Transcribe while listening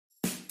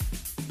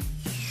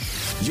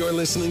You're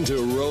listening to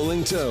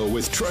Rolling Toe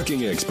with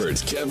trucking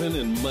experts Kevin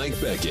and Mike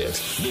Beckett.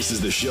 This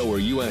is the show where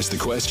you ask the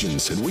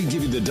questions and we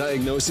give you the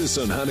diagnosis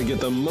on how to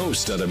get the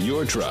most out of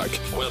your truck.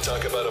 We'll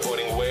talk about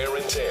avoiding wear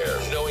and tear,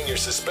 knowing your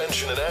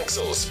suspension and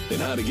axles, and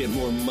how to get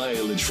more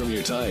mileage from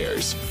your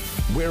tires.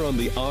 We're on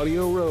the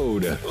audio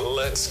road.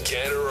 Let's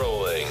get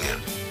rolling.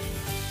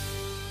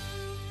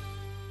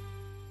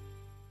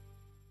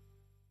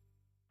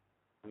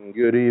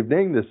 Good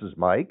evening. This is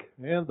Mike.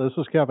 And this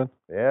is Kevin.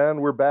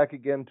 And we're back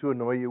again to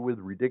annoy you with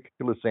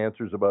ridiculous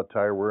answers about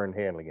tire wear and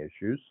handling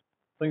issues.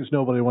 Things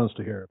nobody wants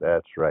to hear.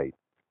 That's right.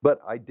 But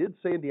I did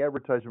say in the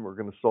advertisement we're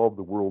going to solve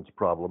the world's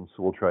problems,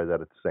 so we'll try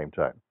that at the same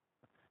time.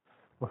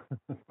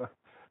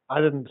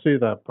 I didn't see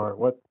that part.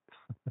 What?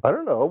 I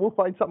don't know. We'll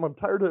find something. I'm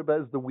tired of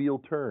as the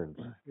wheel turns.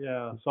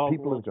 Yeah, solve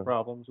the world's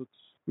problems.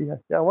 Yeah.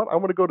 I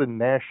want to go to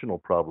national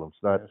problems,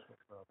 not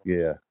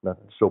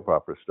soap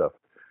opera stuff.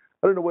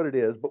 I don't know what it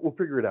is, but we'll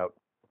figure it out.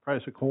 The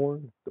price of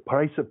corn. The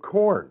price of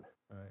corn.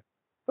 All right.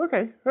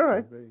 Okay. All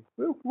right.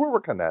 We'll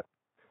work on that.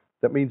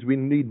 That means we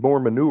need more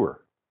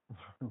manure.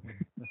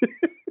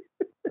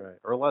 Right.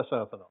 Or less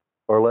ethanol.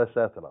 Or less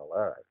ethanol.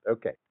 All right.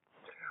 Okay.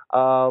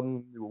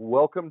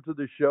 Welcome to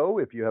the show.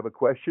 If you have a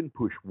question,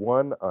 push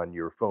 1 on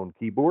your phone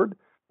keyboard.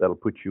 That'll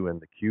put you in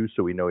the queue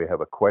so we know you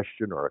have a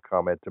question or a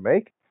comment to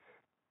make.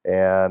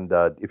 And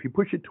if you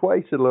push it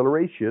twice, it'll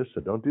erase you,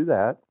 so don't do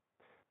that.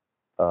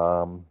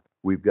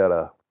 We've got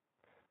to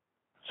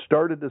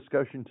start a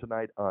discussion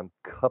tonight on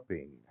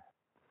cupping.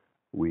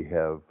 We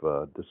have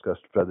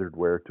discussed feathered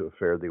wear to a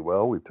fairly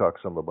well. We've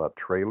talked some about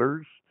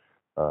trailers.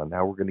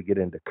 Now we're going to get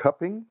into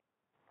cupping.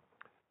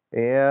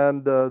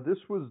 And this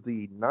was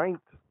the 9th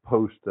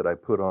post that I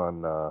put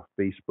on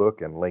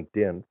Facebook and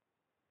LinkedIn.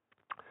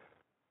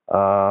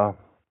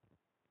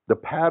 The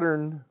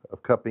pattern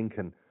of cupping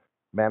can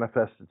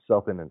manifest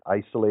itself in an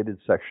isolated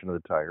section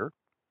of the tire,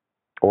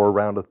 or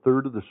around a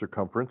third of the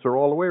circumference, or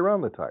all the way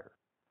around the tire.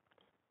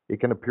 It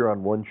can appear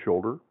on one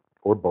shoulder,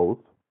 or both,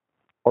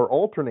 or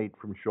alternate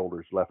from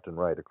shoulders left and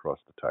right across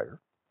the tire.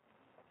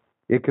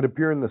 It can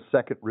appear in the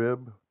second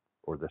rib,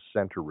 or the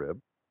center rib.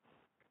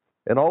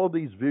 And all of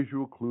these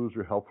visual clues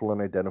are helpful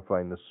in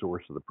identifying the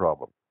source of the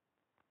problem.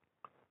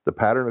 The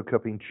pattern of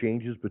cupping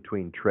changes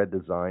between tread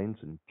designs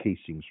and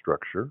casing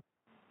structure.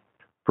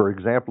 For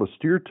example, a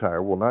steer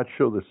tire will not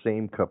show the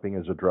same cupping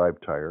as a drive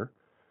tire,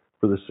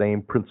 for the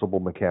same principal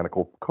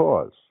mechanical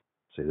cause,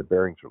 say the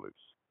bearings are loose.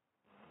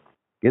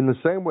 In the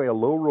same way, a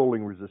low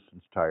rolling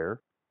resistance tire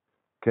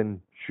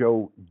can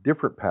show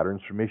different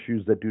patterns from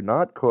issues that do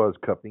not cause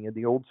cupping in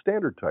the old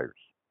standard tires.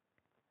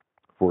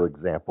 For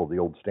example, the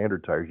old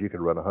standard tires, you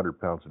can run 100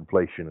 pounds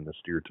inflation in the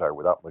steer tire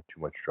without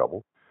too much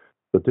trouble.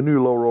 But the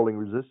new low rolling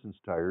resistance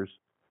tires,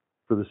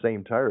 for the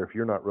same tire, if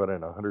you're not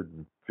running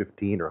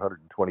 115 or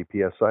 120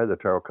 PSI, the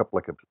tire will cup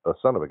like a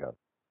son of a gun.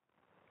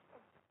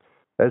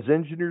 As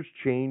engineers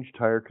change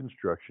tire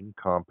construction,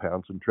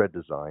 compounds, and tread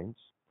designs,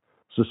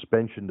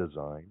 suspension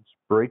designs,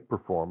 brake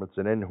performance,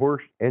 and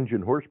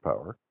engine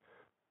horsepower,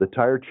 the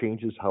tire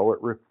changes how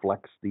it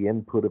reflects the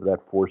input of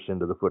that force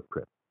into the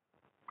footprint.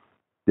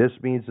 This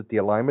means that the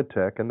alignment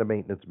tech and the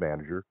maintenance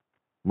manager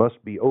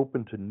must be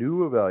open to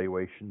new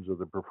evaluations of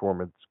the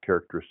performance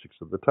characteristics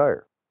of the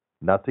tire.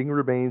 Nothing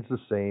remains the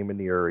same in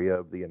the area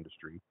of the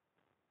industry,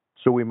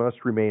 so we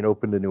must remain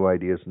open to new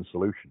ideas and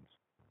solutions.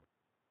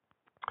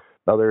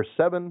 Now, there are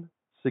 7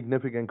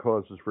 significant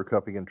causes for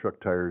cupping in truck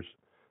tires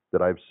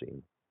that I've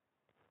seen.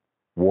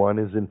 One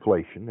is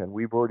inflation, and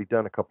we've already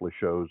done a couple of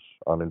shows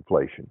on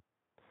inflation.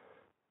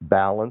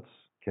 Balance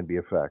can be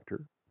a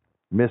factor.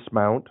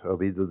 Mismount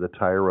of either the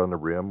tire on the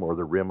rim or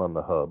the rim on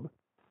the hub.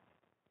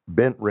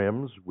 Bent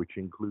rims, which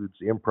includes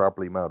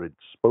improperly mounted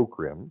spoke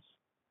rims.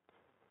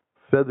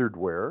 Feathered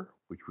wear,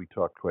 which we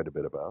talked quite a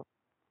bit about.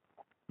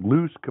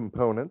 Loose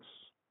components.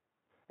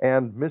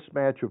 And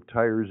mismatch of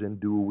tires in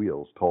dual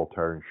wheels, tall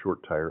tire and short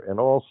tire, and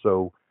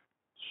also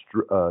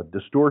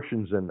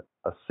distortions in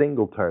a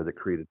single tire that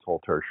create a tall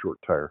tire, short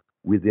tire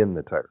within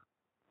the tire.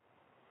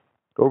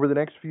 Over the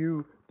next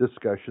few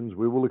discussions,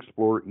 we will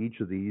explore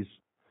each of these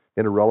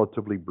in a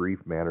relatively brief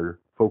manner,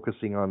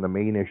 focusing on the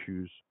main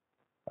issues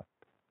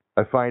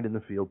I find in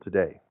the field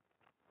today.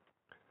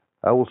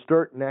 I will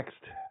start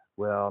next.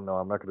 Well, no,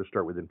 I'm not going to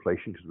start with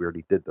inflation because we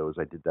already did those.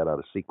 I did that out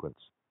of sequence.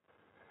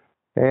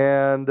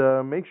 And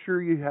make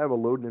sure you have a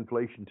load and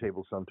inflation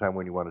table sometime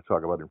when you want to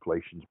talk about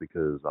inflations,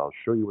 because I'll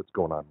show you what's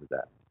going on with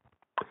that.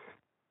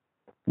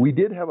 We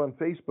did have on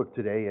Facebook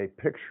today a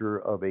picture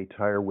of a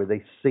tire with a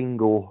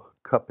single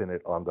cup in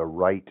it on the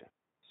right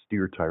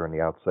steer tire on the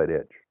outside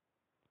edge.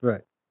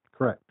 Right.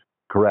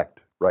 Correct.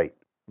 Right.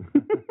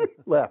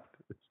 Left.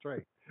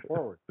 Straight.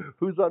 Forward.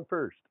 Who's on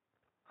first?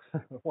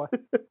 What?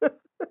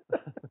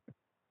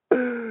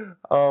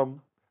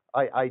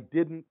 I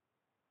didn't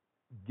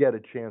get a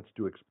chance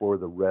to explore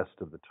the rest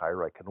of the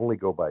tire. I can only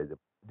go by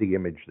the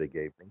image they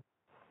gave me.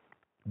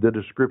 The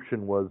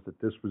description was that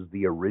this was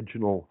the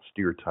original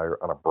steer tire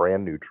on a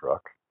brand new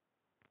truck.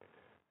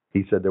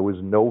 He said there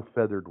was no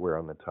feathered wear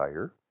on the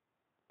tire.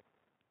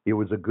 It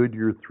was a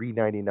Goodyear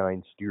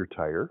 399 steer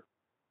tire.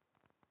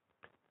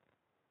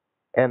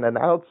 And an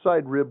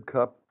outside rib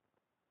cup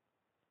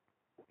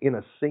in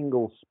a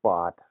single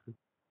spot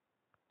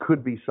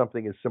could be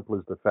something as simple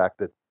as the fact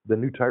that the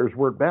new tires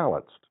weren't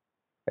balanced.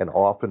 And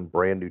often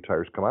brand new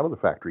tires come out of the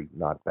factory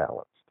not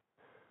balanced.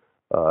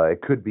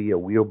 It could be a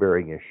wheel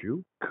bearing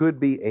issue, could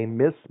be a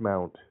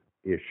mismount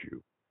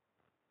issue.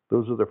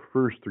 Those are the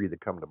first three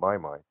that come to my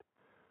mind.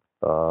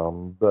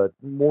 But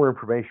more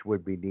information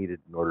would be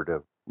needed in order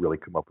to really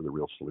come up with a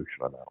real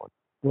solution on that one.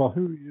 Well,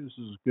 who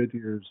uses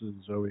Goodyear's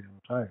as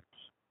OEM tires?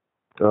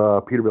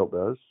 Peterbilt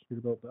does.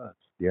 Peterbilt does.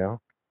 Yeah.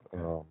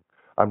 Okay.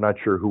 I'm not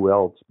sure who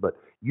else, but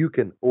you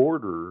can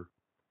order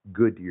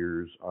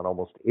Goodyear's on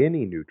almost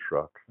any new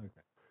truck. Okay.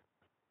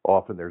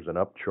 Often there's an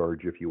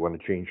upcharge if you want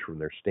to change from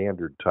their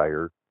standard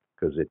tire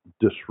because it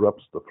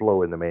disrupts the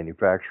flow in the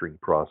manufacturing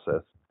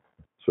process.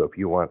 So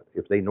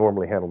if they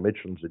normally handle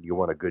Michelin's and you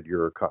want a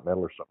Goodyear or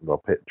Continental or something,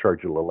 they'll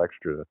charge you a little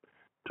extra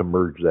to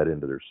merge that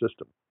into their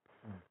system.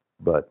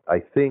 But I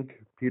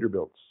think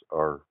Peterbilt's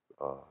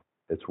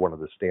it's one of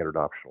the standard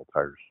optional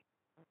tires.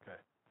 Okay.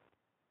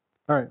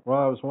 All right. Well,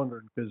 I was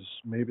wondering because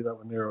maybe that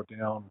would narrow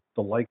down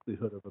the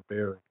likelihood of a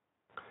bearing.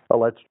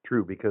 Well, that's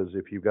true because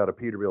if you've got a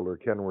Peterbilt or a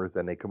Kenworth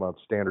and they come out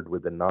standard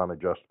with the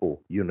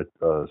non-adjustable unit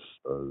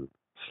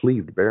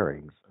sleeved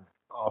bearings.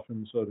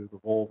 Often so do the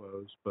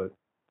Volvos, but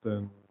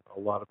then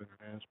most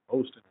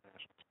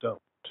internationals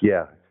don't.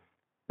 Yeah.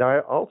 Now, I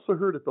also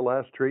heard at the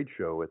last trade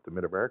show, at the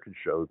Mid-American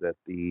show, that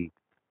the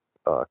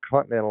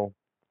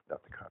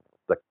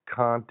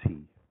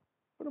Conti,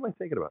 what am I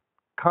thinking about?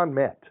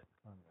 Conmet.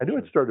 I knew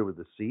it started with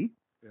a C.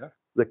 Yeah.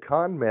 The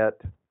Conmet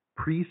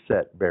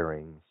preset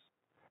bearings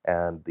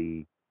and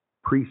the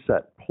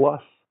preset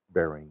plus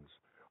bearings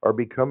are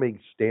becoming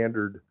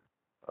standard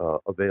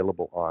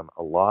available on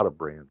a lot of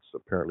brands.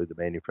 Apparently the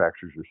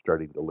manufacturers are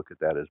starting to look at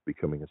that as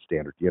becoming a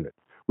standard unit,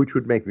 which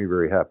would make me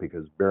very happy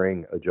because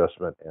bearing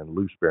adjustment and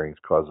loose bearings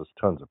cause us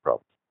tons of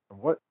problems.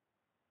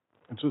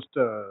 Just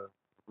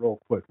real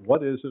quick,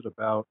 what is it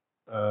about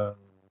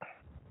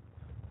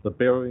the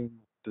bearing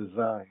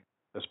design,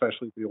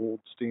 especially the old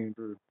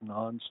standard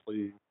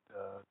non-sleeve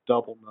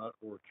double nut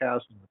or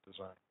cast nut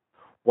design?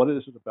 What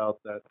is it about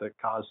that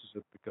causes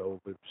it to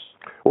go loose?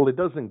 Well, it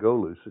doesn't go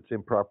loose. It's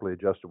improperly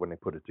adjusted when they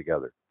put it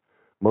together.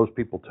 Most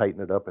people tighten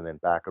it up and then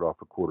back it off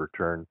a quarter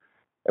turn.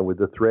 And with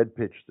the thread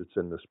pitch that's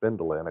in the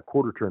spindle and a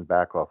quarter turn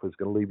back off is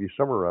going to leave you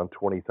somewhere around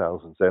 20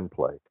 thousandths end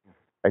play.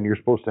 And you're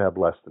supposed to have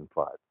less than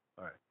 5.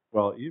 All right.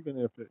 Well, even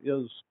if it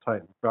is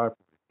tightened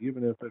properly,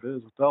 even if it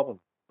is a double,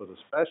 but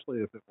especially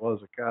if it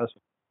was a cast,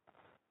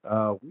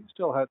 we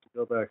still had to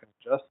go back and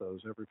adjust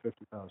those every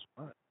 50,000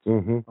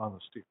 miles on the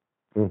steel.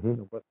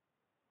 Mm-hmm.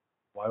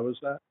 Why was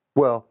that?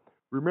 Well,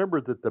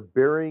 remember that the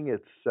bearing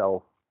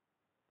itself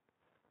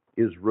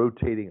is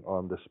rotating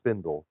on the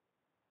spindle,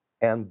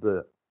 and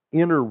the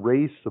inner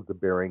race of the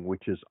bearing,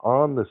 which is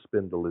on the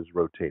spindle, is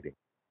rotating.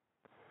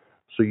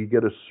 So you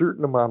get a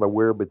certain amount of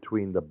wear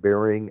between the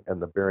bearing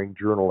and the bearing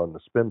journal and the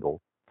spindle,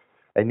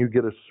 and you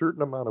get a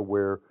certain amount of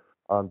wear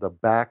on the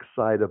back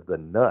side of the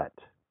nut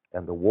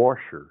and the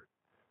washer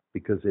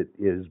because it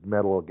is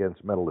metal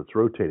against metal that's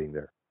rotating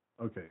there.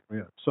 Okay,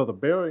 yeah. So the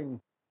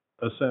bearing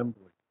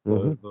assembly,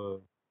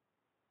 the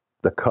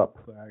cup,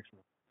 the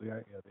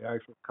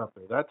actual cup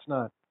there, that's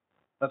not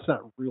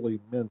really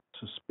meant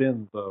to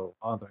spin though.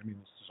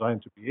 It's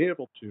designed to be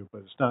able to,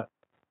 but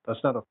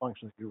that's not a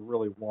function that you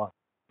really want.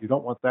 You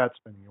don't want that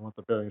spinning. You want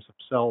the bearings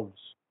themselves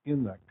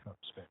in that cup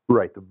spin.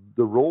 Right.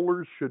 The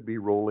rollers should be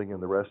rolling,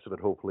 and the rest of it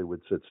hopefully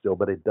would sit still,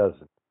 but it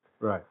doesn't.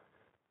 Right.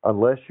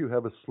 Unless you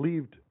have a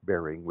sleeved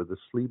bearing with a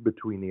sleeve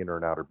between the inner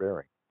and outer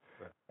bearing.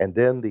 Right. And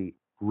then the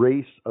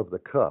race of the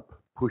cup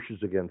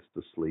pushes against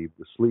the sleeve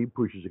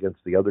pushes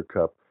against the other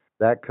cup,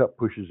 that cup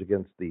pushes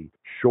against the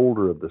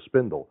shoulder of the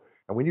spindle.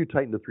 And when you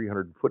tighten to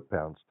 300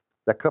 foot-pounds,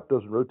 that cup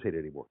doesn't rotate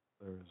anymore.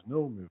 There is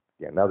no movement.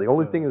 Yeah, now the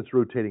only thing that's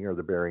rotating are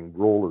the bearing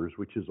rollers,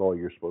 which is all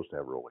you're supposed to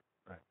have rolling.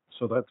 Right.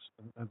 So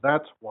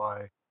that's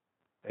why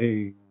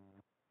a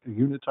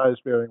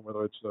unitized bearing,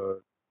 whether it's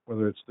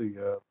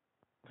the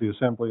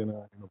assembly in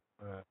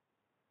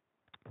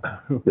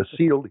the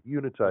sealed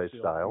unitized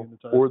style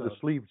or the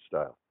sleeved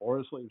style. Or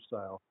a sleeve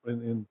style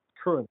in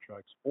current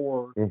trucks,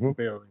 or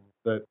bearing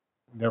that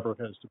never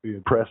has to be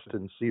adjusted. Pressed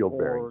and sealed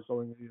bearings. Or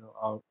going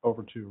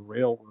over to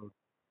railroad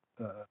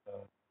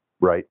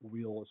right.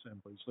 wheel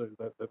assemblies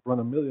that run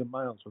 1 million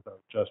miles without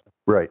adjustment.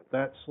 Right.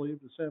 That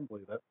sleeved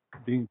assembly, the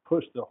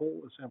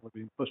whole assembly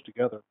being pushed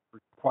together,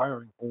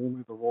 requiring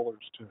only the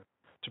rollers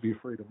to be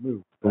free to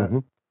move.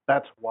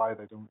 That's why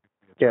they don't get to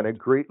be adjusted. Yeah, and it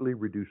greatly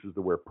reduces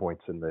the wear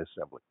points in the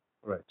assembly.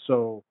 Right.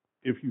 So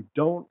if you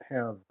don't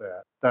have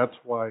that, that's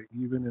why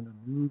even in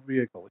a new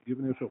vehicle,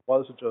 even if it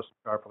was adjusted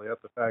properly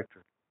at the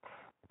factory,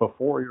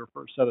 before your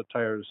first set of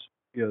tires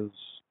is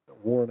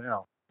worn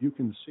out, you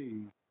can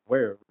see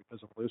wear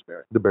because of loose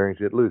bearings. The bearings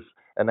get loose.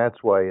 And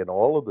that's why in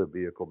all of the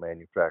vehicle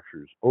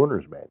manufacturers'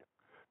 owner's manual,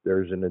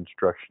 there's an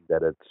instruction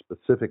that at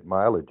specific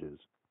mileages,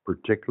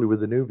 particularly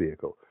with a new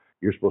vehicle,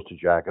 you're supposed to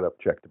jack it up,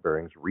 check the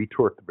bearings,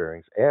 retorque the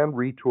bearings, and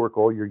retorque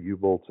all your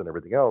U-bolts and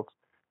everything else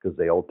because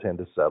they all tend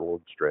to settle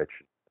and stretch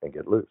and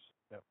get loose.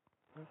 Yep.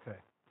 Okay.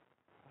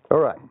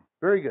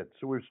 Very good.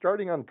 So we're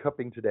starting on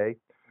cupping today.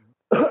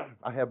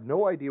 I have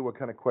no idea what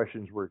kind of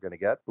questions we're going to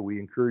get, but we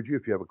encourage you,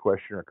 if you have a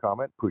question or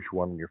comment, push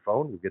one on your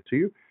phone. We'll get to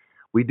you.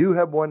 We do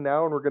have one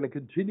now, and we're going to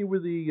continue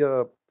with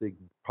the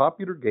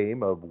popular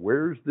game of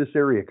Where's This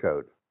Area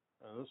Code?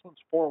 This one's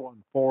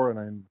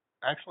 414, and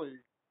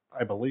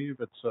I believe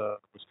it's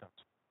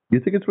Wisconsin.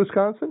 You think it's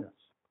Wisconsin? Yes.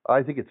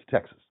 I think it's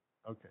Texas.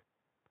 Okay.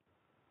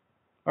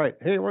 All right.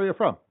 Hey, where are you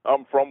from?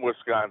 I'm from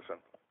Wisconsin.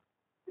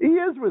 He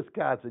is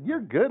Wisconsin.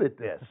 You're good at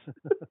this.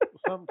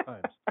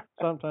 Sometimes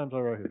I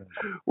write it in.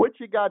 What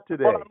you got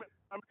today? Well,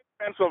 I'm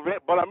in Pennsylvania,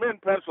 but I'm in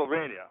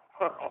Pennsylvania.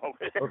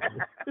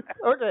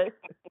 Okay.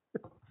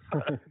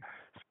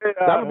 Hey,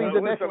 That'll be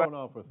the next going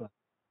off with that.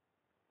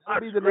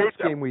 That'll be the next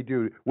game we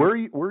do. Where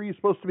are you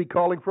supposed to be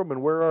calling from,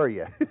 and where are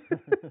you?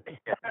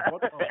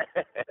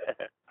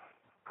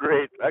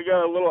 Great. I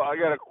got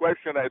a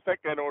question. I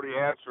think I know the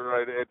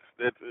answer.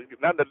 It's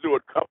nothing to do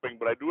with cupping,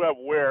 but I do have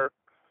wear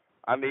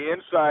on the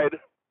inside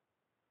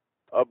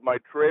of my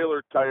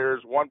trailer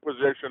tires. One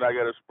position, I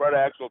got a spread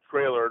axle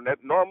trailer, and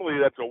normally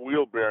that's a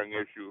wheel bearing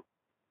issue.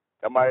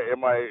 Am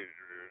I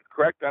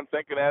correct on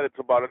thinking that it's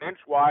about an inch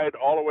wide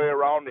all the way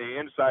around the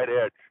inside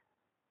edge?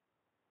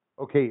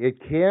 Okay, it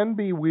can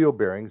be wheel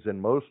bearings,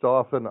 and most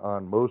often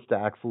on most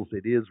axles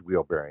it is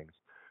wheel bearings.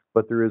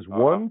 But there is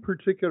one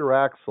particular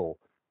axle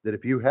that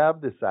if you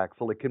have this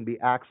axle, it can be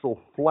axle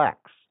flex.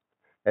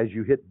 As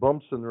you hit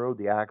bumps in the road,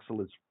 the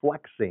axle is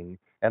flexing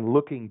and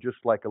looking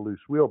just like a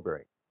loose wheel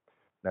bearing.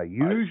 Now,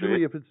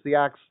 usually if it's the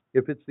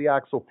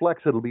axle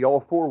flex, it'll be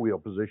all four wheel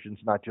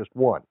positions, not just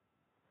one.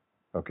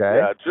 Okay?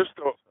 Yeah, it's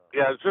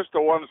just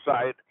the one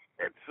side.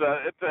 It's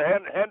a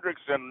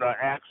Hendrickson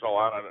axle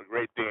on a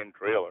Great Dane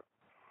trailer.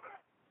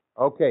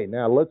 Okay,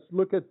 now let's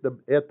look at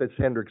this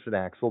Hendrickson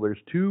axle.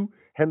 There's two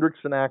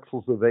Hendrickson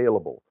axles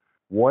available.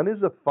 One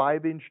is a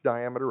 5-inch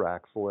diameter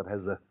axle. It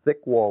has a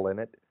thick wall in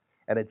it,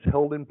 and it's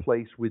held in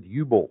place with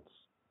U-bolts.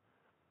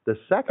 The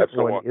second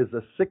one is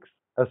a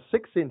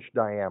 6-inch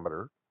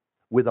diameter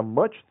with a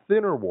much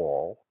thinner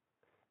wall,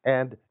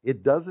 and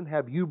it doesn't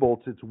have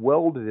U-bolts. It's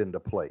welded into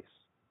place.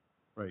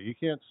 Right. You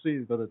can't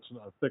see that it's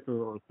a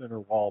thicker or thinner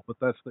wall, but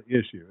that's the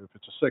issue. If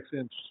it's a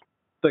 6-inch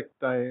thick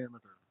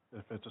diameter,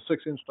 if it's a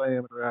 6-inch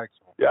diameter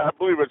axle. Yeah, I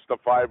believe it's the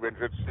 5-inch.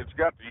 It's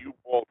got the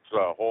U-bolts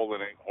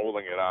holding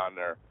it on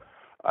there.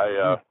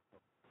 I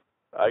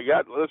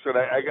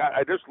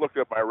just looked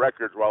at my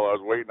records while I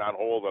was waiting on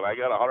hold, and I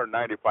got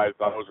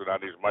 195,000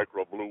 on these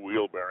micro blue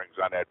wheel bearings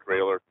on that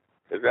trailer.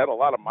 Is that a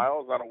lot of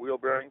miles on a wheel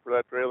bearing for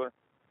that trailer?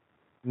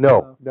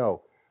 No.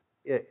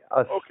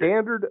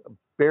 Standard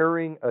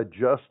bearing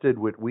adjusted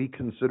what we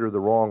consider the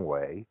wrong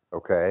way,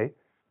 okay,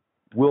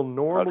 will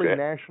normally,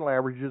 national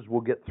averages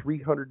will get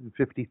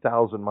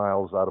 350,000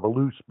 miles out of a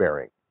loose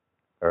bearing,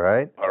 all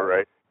right? All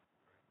right.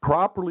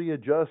 Properly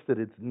adjusted,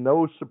 it's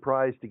no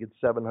surprise to get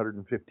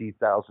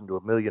 750,000 to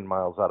 1 million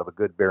miles out of a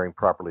good bearing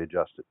properly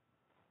adjusted.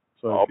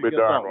 So I'll be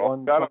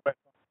darned.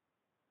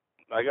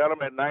 I got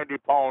them at 90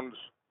 pounds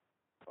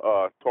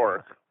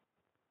torque.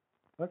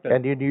 Okay.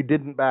 And you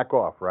didn't back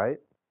off, right?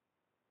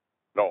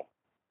 No.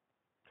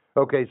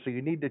 Okay, so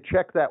you need to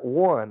check that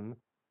one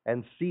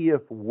and see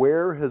if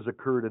wear has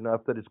occurred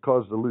enough that it's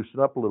caused to loosen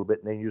up a little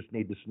bit, and then you just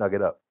need to snug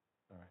it up.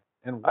 All right.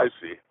 And I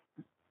see.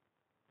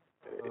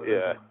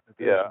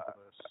 Yeah.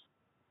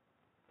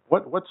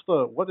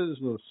 What is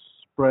the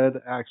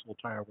spread axle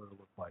tire wear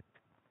look like?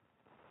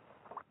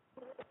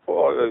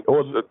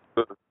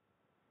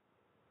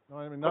 No,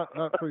 I mean not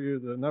for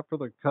you, not for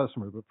the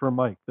customer, but for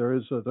Mike. There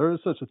is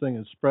such a thing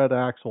as spread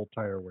axle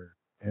tire wear,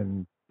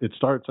 and it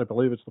starts, I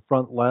believe, it's the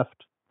front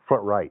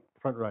right.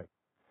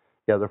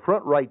 Yeah, the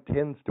front right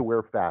tends to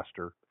wear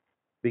faster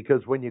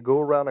because when you go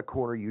around a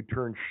corner, you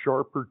turn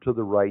sharper to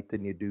the right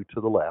than you do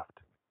to the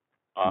left.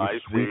 I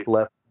sweep see.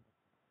 left.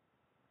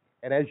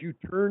 And as you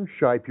turn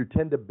sharp, you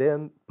tend to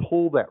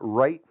pull that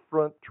right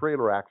front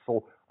trailer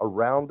axle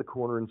around the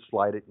corner and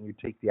slide it, and you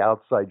take the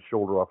outside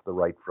shoulder off the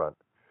right front.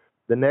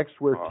 The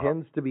next wear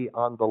tends to be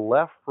on the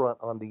left front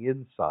on the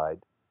inside.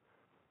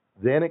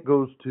 Then it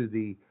goes to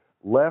the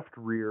left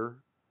rear,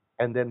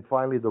 and then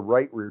finally the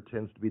right rear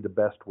tends to be the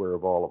best wear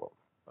of all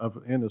of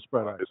them. In the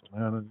spread axle,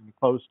 and in the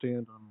closed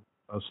stand on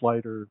a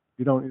slider,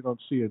 you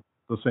don't see it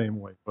the same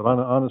way. But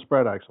on a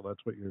spread axle,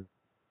 that's what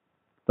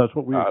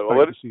we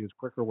expect to see is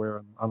quicker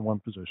wear on one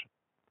position.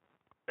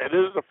 It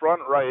is the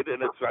front right,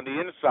 and it's on the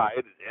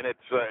inside, and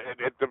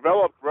it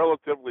developed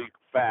relatively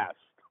fast.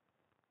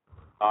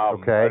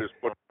 Okay.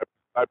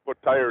 I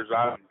put tires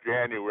on in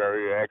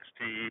January,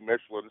 XTE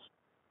Michelin's,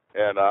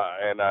 and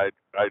I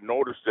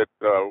noticed it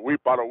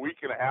about a week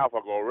and a half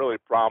ago, really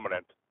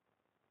prominent.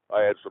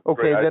 I had some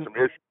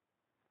issues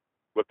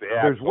with the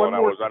axle, and I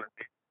was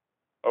underneath.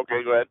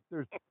 Okay, go ahead.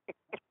 There's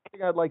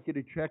something I'd like you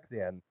to check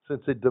then,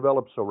 since it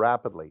develops so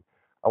rapidly.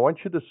 I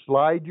want you to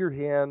slide your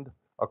hand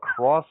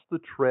across the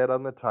tread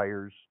on the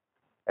tires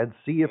and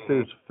see if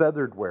there's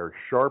feathered wear,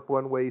 sharp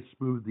one way,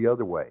 smooth the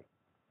other way.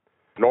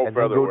 No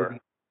feather wear. No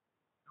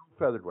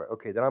feathered wear.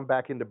 Okay, then I'm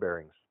back into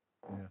bearings.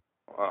 Yeah.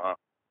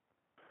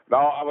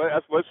 Now,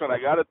 listen, I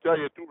got to tell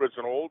you, too, it's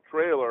an old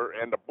trailer,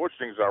 and the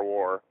bushings are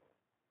wore.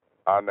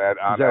 on that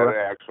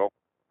right? axle.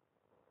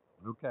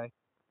 Okay.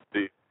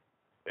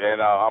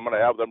 And I'm going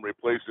to have them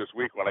replaced this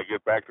week when I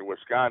get back to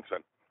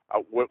Wisconsin.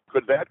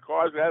 Could that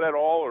cause that at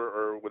all,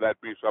 or would that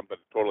be something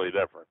totally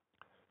different?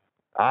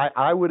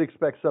 I would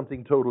expect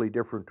something totally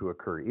different to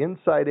occur.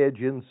 Inside edge,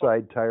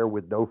 inside tire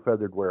with no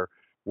feathered wear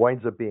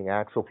winds up being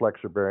axle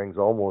flexor bearings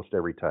almost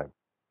every time.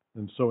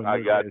 And so in I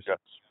your got case, you.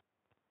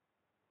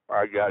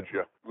 I got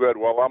you. Good.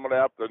 Well, I'm going to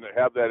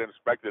have that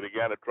inspected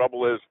again. The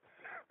trouble is,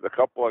 the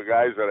couple of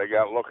guys that I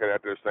got looking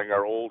at this thing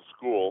are old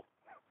school,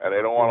 and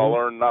they don't want to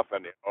learn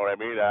nothing. You know what I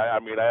mean? I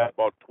mean, I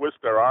about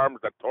twist their arms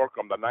and torque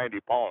them to 90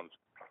 pounds.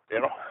 You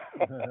know.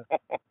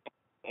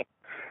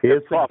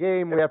 It's a tough.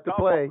 game we have to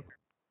play.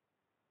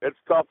 It's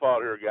tough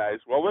out here, guys.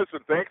 Well, listen,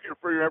 thank you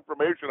for your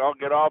information. I'll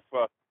get off.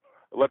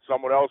 Let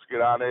someone else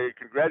get on. Hey,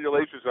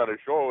 congratulations on the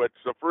show. It's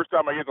the first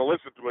time I get to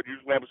listen to it.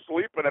 Usually I'm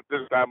sleeping at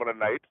this time of the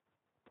night.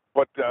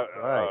 But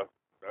Right.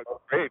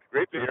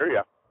 Great to hear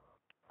you.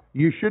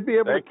 You should be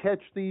able to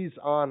catch these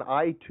on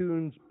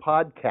iTunes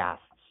podcasts,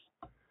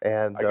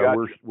 and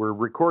we're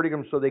recording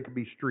them so they can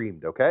be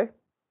streamed. Okay.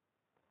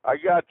 I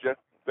got you.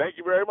 Thank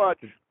you very much.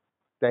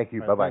 Thank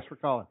you. Bye bye. Thanks for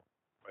calling.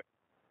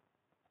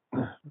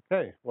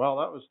 Okay. Well,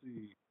 that was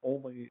the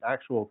only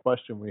actual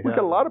question we had. We've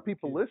got a lot of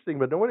people listening,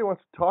 but nobody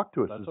wants to talk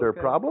to us. That's Is there a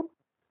okay. problem?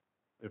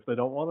 If they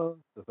don't want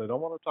to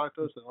talk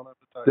to us, they don't have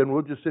to talk. Then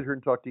we'll just sit here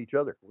and talk to each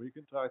other. We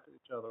can talk to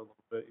each other a little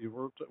bit.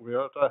 We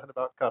are talking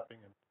about cupping,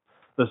 and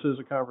this is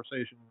a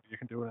conversation. You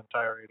can do an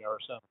entire 8-hour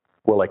seminar.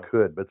 Well, I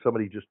could, but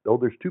somebody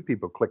there's 2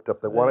 people clicked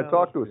up that want to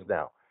talk to us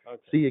now.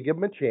 Okay. See, you give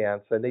them a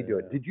chance, and they do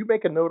it. Did you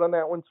make a note on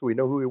that one so we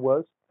know who he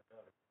was?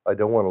 I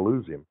don't want to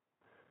lose him.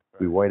 If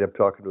we wind up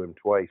talking to him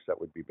twice, that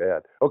would be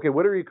bad. Okay,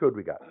 what area code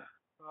we got?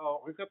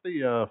 Oh, we've got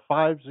the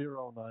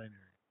 509 area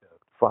code.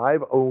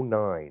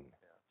 509.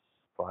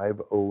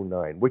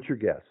 509. What's your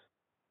guess?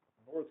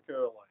 North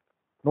Carolina.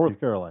 North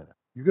Carolina.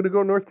 You're going to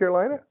go North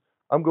Carolina? Yes.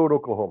 I'm going to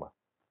Oklahoma.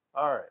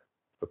 All right.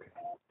 Okay.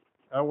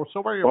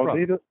 So where are you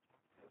from?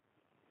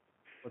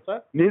 What's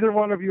that? Neither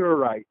one of you are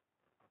right.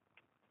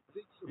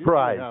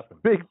 Surprise.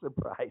 Big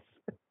surprise.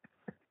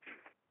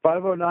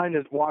 509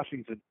 is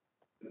Washington.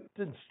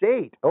 Washington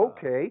State.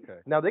 Okay.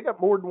 Now, they got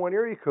more than one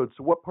area code,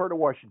 so what part of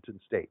Washington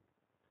State?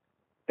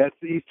 That's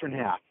the eastern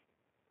half.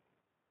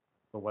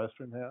 The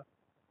western half?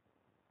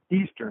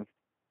 Eastern.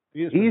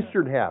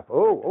 Eastern half.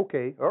 Oh,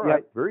 okay. All right.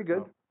 Yep. Very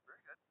good.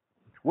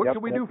 What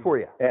can we do for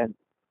you? And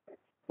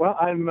well,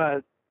 I'm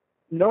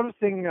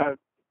noticing a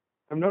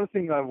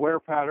wear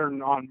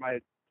pattern on my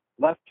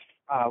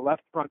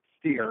left front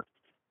steer.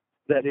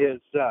 That is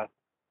the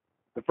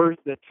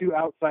 2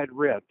 outside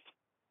ribs,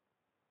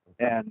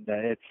 and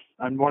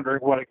I'm wondering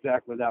what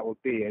exactly that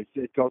would be.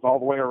 It goes all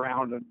the way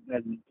around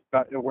and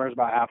it wears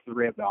about half the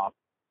rib off.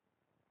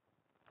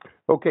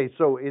 Okay,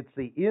 so it's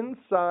the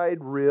inside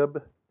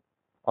rib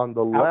on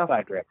the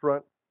outside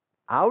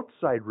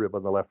outside rib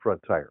on the left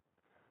front tire.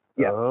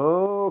 Yeah.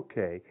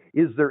 Okay.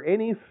 Is there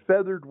any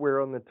feathered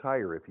wear on the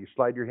tire if you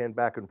slide your hand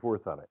back and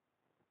forth on it?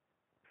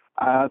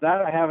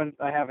 That I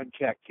haven't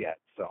checked yet,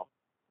 so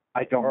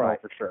I don't know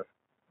for sure.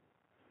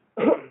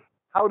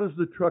 How does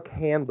the truck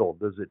handle?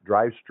 Does it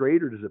drive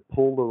straight or does it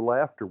pull to the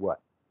left or what?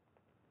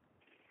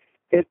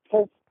 It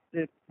pulls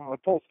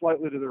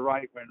slightly to the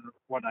right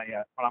when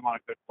I'm on a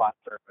good flat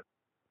surface.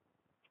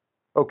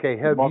 Okay.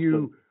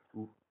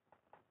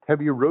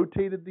 Have you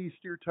rotated these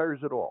steer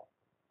tires at all?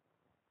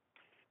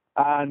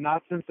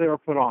 Not since they were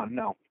put on,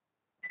 no.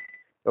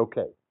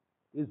 Okay.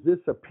 Is this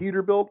a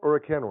Peterbilt or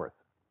a Kenworth?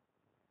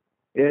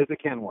 It is a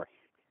Kenworth.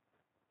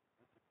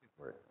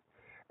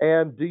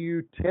 And do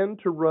you tend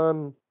to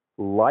run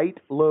light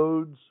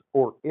loads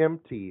or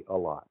empty a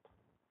lot?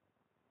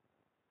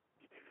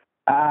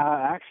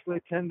 Actually,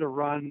 tend to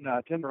run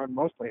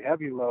mostly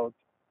heavy loads.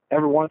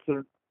 Every once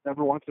in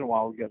a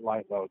while, we get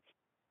light loads.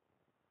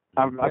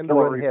 I'm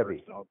full of reefer,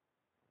 heavy. So.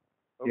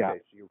 Okay, yeah.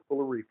 So you're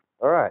full of reefer.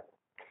 All right.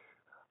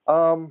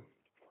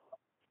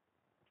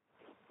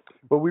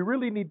 But we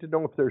really need to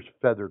know if there's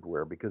feathered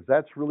wear because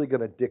that's really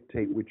going to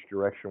dictate which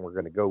direction we're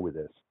going to go with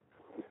this.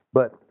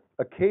 But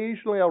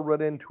occasionally I'll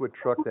run into a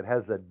truck that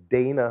has a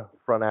Dana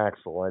front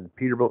axle, and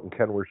Peterbilt and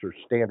Kenworths are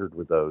standard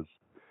with those.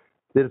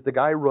 That if the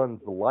guy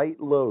runs light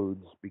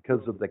loads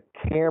because of the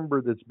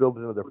camber that's built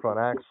into the front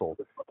axle,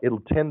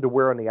 it'll tend to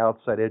wear on the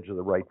outside edge of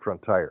the right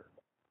front tire.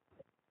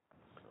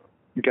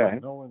 Okay.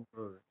 Knowing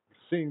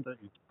seeing that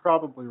he's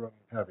probably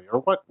running heavy,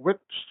 or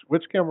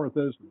which Kenworth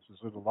is this? Is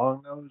it a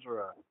long nose or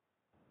a?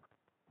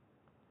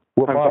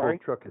 What model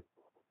truck is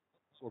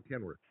it?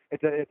 Kenworth.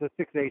 It's a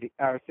 680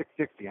 or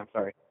 660. I'm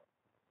sorry.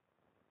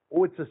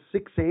 Oh, it's a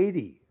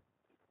 680.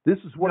 This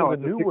is one of the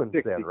new ones,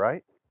 then,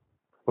 right?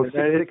 Oh, it's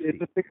a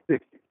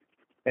 660.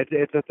 It's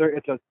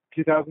a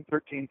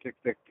 2013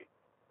 660.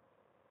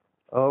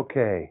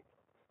 Okay.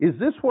 Is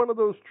this one of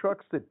those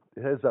trucks that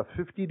has a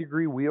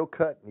 50-degree wheel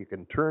cut and you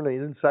can turn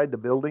it inside the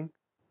building?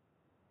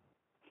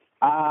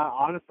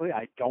 Honestly,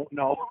 I don't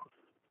know.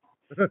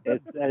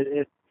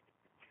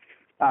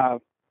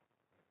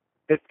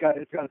 It's got.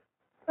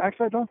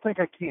 Actually, I don't think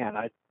I can.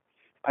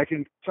 I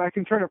can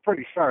turn it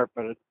pretty sharp,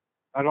 but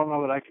I don't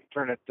know that I can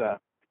turn it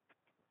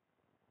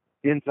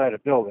inside a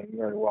building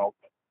very well.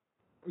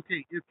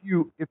 Okay, if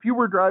you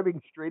were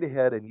driving straight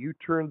ahead and you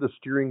turned the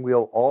steering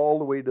wheel all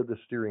the way to the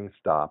steering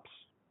stops,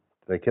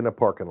 like in a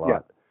parking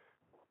lot,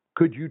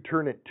 could you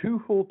turn it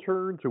 2 full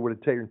turns, or would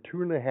it take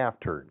 2.5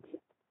 turns?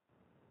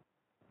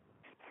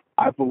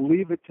 I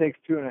believe it takes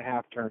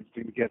 2.5 turns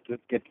to get to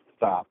the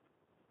stop.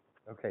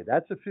 Okay,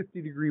 that's a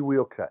 50-degree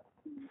wheel cut.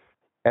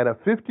 And a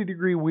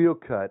 50-degree wheel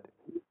cut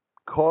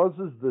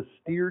causes the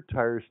steer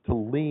tires to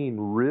lean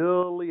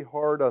really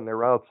hard on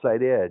their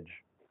outside edge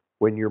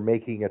when you're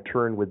making a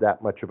turn with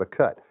that much of a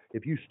cut.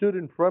 If you stood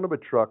in front of a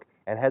truck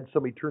and had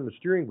somebody turn the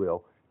steering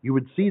wheel, you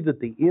would see that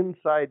the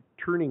inside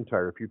turning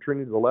tire, if you're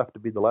turning to the left to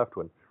be the left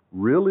one,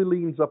 really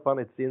leans up on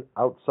its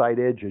outside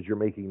edge as you're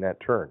making that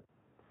turn.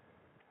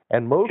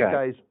 And most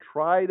guys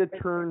try to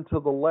turn to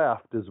the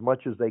left as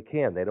much as they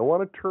can. They don't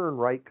want to turn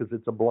right because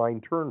it's a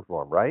blind turn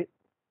for them, right?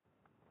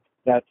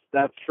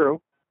 That's true.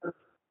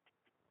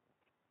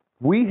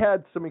 We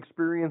had some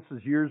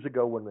experiences years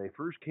ago when they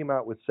first came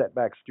out with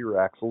setback steer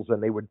axles,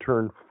 and they would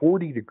turn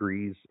 40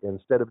 degrees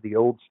instead of the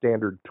old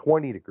standard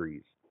 20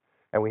 degrees.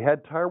 And we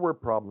had tire wear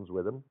problems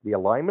with them. The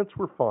alignments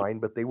were fine,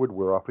 but they would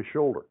wear off a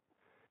shoulder.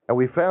 And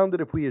we found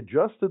that if we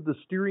adjusted the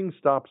steering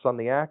stops on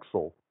the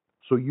axle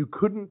so you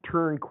couldn't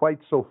turn quite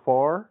so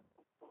far,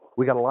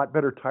 we got a lot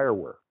better tire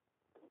wear.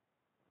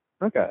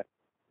 Okay.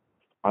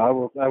 I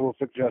will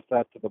suggest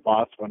that to the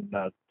boss when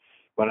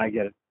I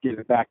get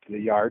it back to the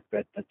yard.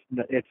 But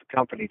it's a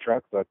company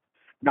truck, so it's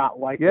not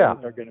likely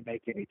they're going to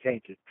make any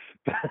changes.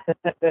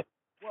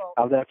 Well,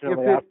 I'll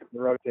definitely ask them to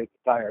rotate the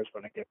tires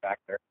when I get back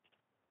there.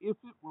 If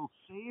it will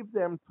save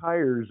them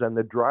tires and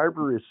the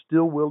driver is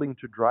still willing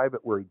to drive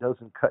it where he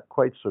doesn't cut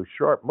quite so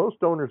sharp,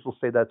 most owners will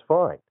say that's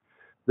fine.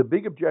 The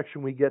big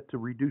objection we get to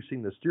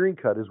reducing the steering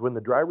cut is when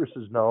the driver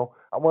says, no,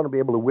 I want to be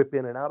able to whip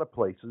in and out of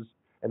places,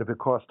 and if it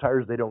costs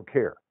tires, they don't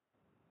care.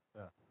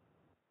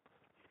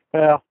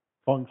 Well,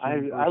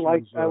 I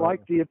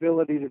like the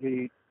ability to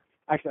be.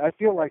 Actually, I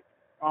feel like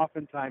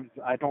oftentimes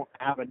I don't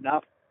have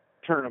enough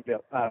turn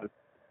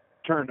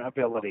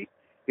ability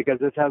because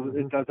it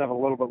does have a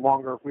little bit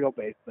longer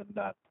wheelbase than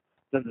the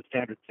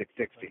standard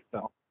 660.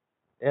 So.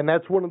 And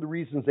that's one of the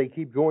reasons they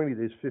keep going to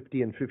these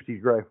 50 and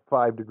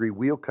 55-degree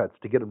wheel cuts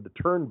to get them to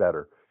turn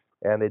better.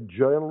 And it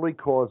generally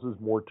causes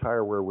more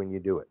tire wear when you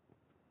do it.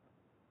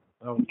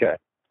 Okay.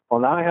 Well,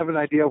 now I have an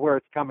idea where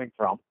it's coming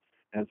from,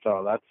 and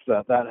so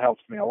that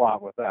helps me a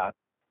lot with that.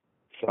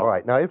 So, all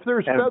right. Now, if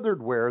there's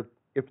feathered wear,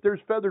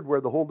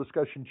 the whole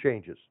discussion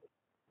changes.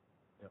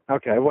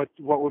 Okay. What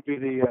would be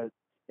the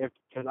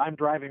because I'm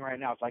driving right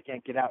now, so I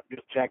can't get out and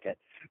just check it.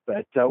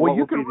 But what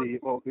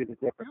would be the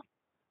difference?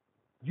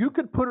 You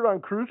could put it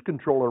on cruise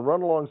control and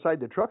run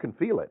alongside the truck and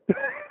feel it.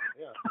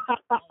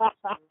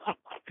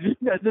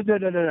 No,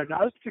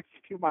 not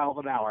 62 miles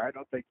an hour. I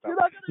don't think so. You're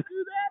not going to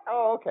do that?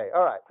 Oh, okay.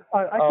 All right.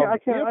 I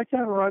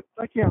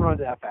can't run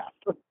that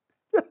fast.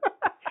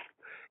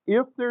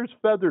 If there's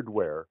feathered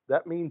wear,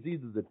 that means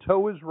either the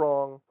toe is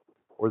wrong,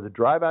 or the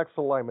drive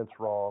axle alignment's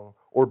wrong,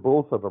 or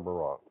both of them are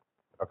wrong.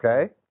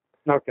 Okay.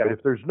 Okay. But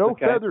if there's no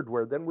feathered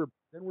wear, then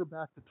we're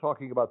back to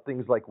talking about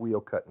things like wheel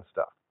cut and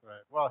stuff.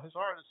 Right. Well, his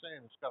art is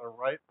saying it's got a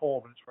right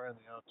pole, but it's right on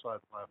the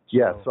outside left.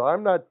 Yeah. So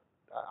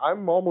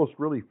I'm almost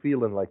really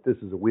feeling like this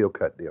is a wheel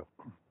cut deal.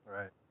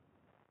 Right.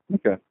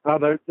 Okay. Well,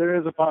 there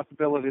is a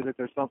possibility that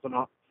there's something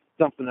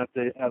that's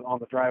on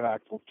the drive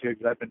axles too.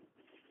 Because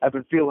I've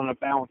been feeling a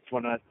bounce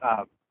when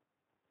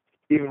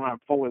even when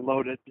I'm fully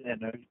loaded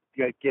and I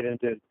get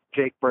into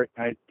jake brake,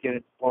 I get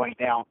it slowing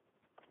down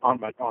on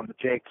the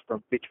jakes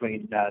from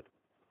between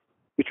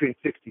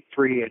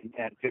 63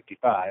 and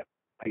 55.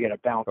 I get a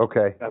bounce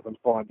as I'm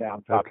slowing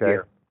down top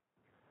gear.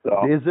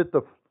 So is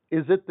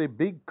it the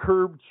big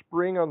curved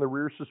spring on the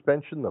rear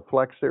suspension, the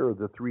Flex Air, or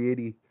the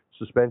 380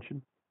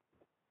 suspension?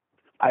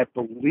 I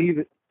believe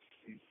it.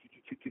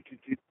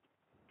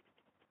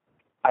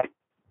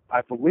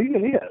 I believe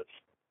it is.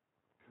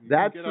 You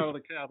can get out of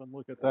the cab and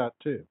look at that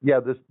too. Yeah,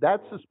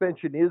 that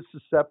suspension is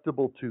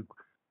susceptible to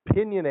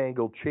pinion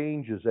angle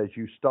changes as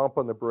you stomp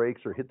on the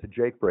brakes or hit the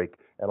jake brake,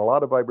 and a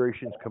lot of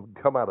vibrations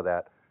come out of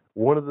that.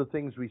 One of the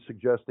things we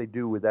suggest they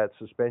do with that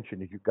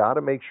suspension is you got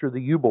to make sure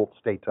the U-bolts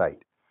stay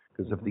tight,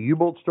 because if the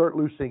U-bolts start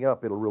loosening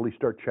up, it'll really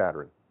start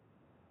chattering.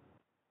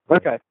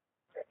 Okay,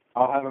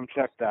 I'll have them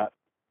check that.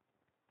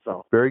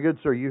 So very good,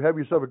 sir. You have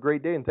yourself a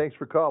great day, and thanks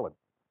for calling.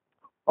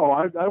 Oh,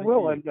 I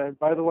will. And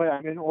by the way,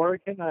 I'm in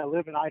Oregon. I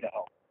live in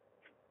Idaho.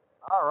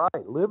 All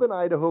right. Live in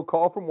Idaho,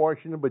 call from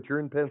Washington, but you're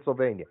in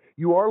Pennsylvania.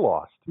 You are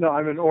lost. No,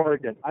 I'm in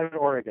Oregon.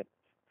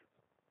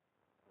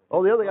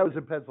 Oh, the other guy was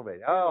in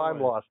Pennsylvania. Oh, I'm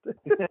lost.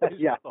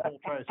 Yeah. The whole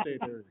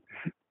tri-state area.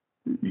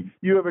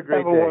 You have a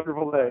great day. Have a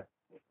wonderful day.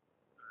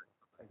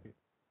 Thank you.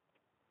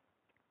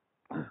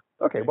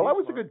 Okay, well, that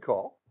was a good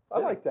call. I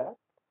like that.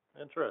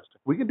 Interesting.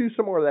 We can do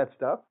some more of that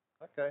stuff.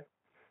 Okay.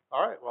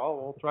 All right. Well,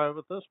 we'll try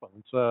with this one.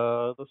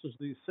 This is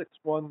the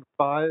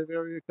 615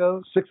 area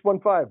code.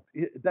 615.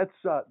 That's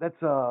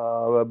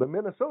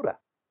Minnesota.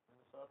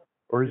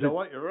 Or is you know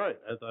what? You're right.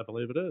 I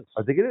believe it is.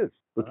 I think it is.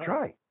 Let's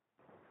try.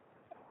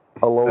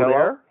 Hello, Hello?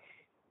 there.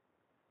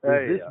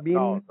 Hey, Does this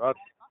mean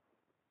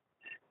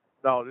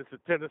no, this is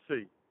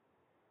Tennessee.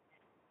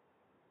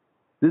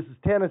 this is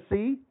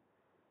Tennessee?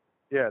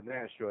 Yeah,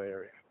 Nashville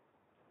area.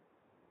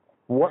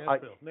 What?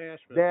 Nashville.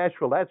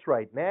 Nashville. That's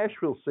right.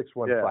 Nashville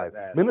 615. Yeah,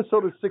 Nashville.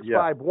 Minnesota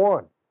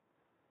 651.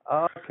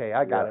 Okay,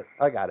 I got it.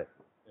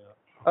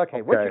 Yeah.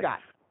 Okay, what you got?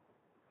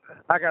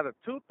 I got a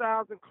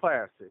 2000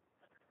 Classic,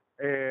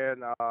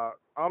 and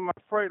on my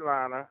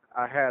Freightliner,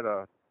 I had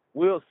a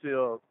wheel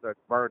seal that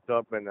burnt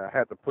up, and I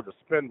had to put a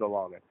spindle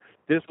on it.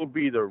 This will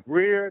be the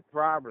rear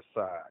driver's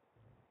side,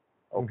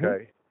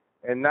 okay?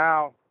 And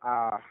now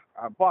I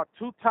bought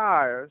 2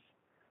 tires,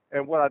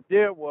 and what I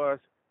did was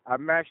I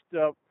matched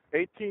up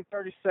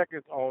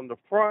 18/32 on the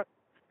front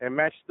and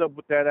matched up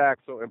with that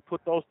axle and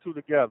put those two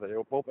together. They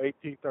were both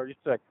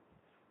 18/32.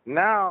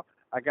 Now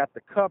I got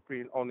the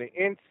cupping on the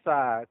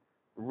inside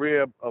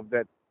rib of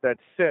that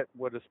set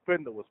where the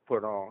spindle was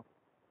put on.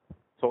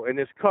 So, and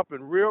it's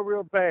cupping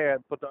real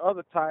bad, but the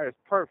other tire is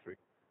perfect.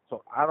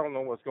 So I don't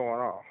know what's going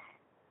on.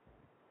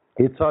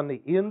 It's on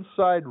the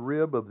inside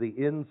rib of the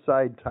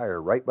inside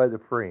tire, right by the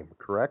frame,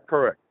 correct?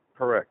 Correct.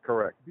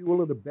 Be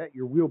willing to bet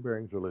your wheel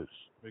bearings are loose.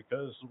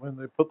 Because when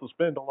they put the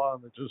spindle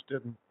on, they just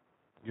didn't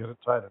get it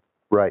tightened.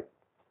 Right.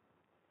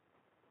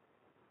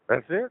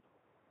 That's it?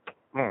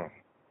 Hmm.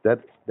 That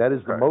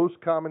is the Okay.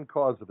 most common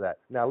cause of that.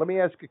 Now, let me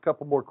ask you a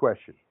couple more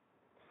questions.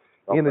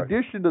 In Okay.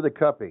 addition to the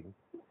cupping,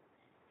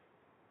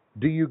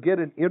 do you get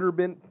an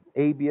intermittent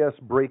ABS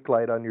brake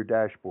light on your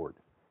dashboard?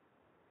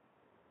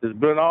 It's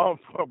been on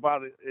for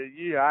about a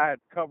year. I had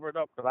covered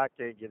up because I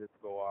can't get it to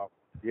go off.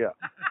 Yeah.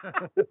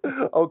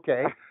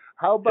 Okay.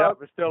 How about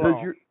Yep, it's still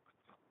on.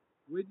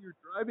 when you're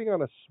driving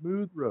on a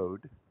smooth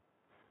road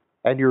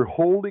and you're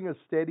holding a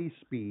steady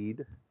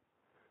speed,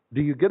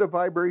 do you get a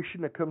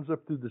vibration that comes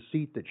up through the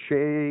seat that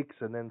shakes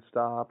and then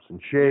stops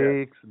and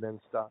shakes and then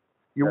stops?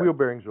 Your wheel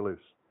bearings are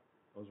loose.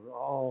 Those are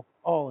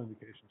all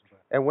indications of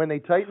that. And when they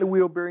tighten the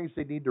wheel bearings,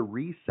 they need to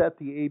reset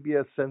the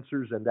ABS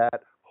sensors, and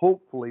that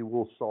hopefully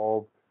will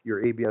solve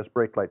your ABS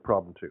brake light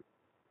problem too.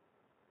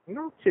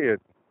 No kidding.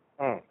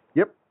 Mm.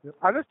 Yep.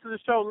 I listened to the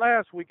show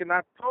last week, and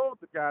I told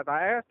the guys,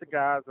 I asked the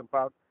guys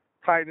about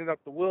tightening up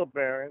the wheel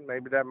bearing.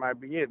 Maybe that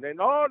might be it. They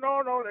no,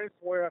 they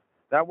swear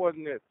that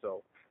wasn't it.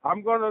 So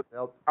I'm gonna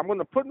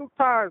put new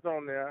tires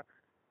on there,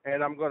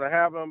 and I'm gonna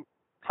have them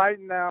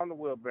tighten down the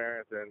wheel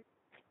bearings. And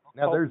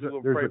Now there's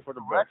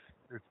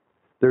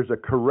a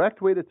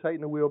correct way to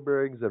tighten the wheel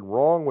bearings and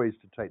wrong ways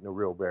to tighten the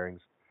wheel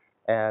bearings.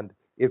 And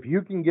if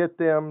you can get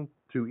them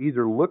to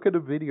either look at a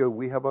video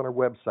we have on our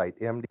website,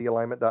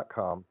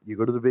 mdalignment.com, you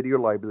go to the video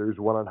library, there's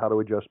one on how to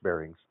adjust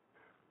bearings.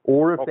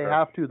 Or if they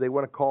have to, they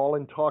want to call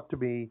and talk to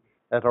me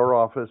at our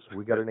office.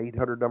 We got an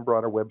 800 number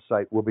on our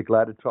website. We'll be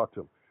glad to talk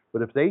to them.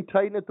 But if they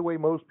tighten it the way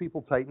most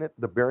people tighten it,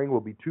 the bearing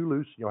will be too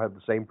loose and you'll have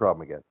the same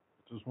problem again.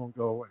 It just won't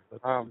go away. We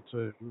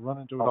run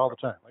into it all the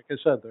time. Like I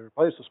said, they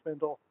replaced the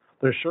spindle.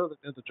 They're sure they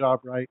did the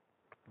job right,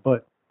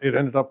 but it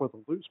ended up with a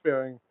loose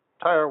bearing,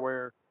 tire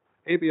wear,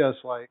 ABS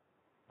light.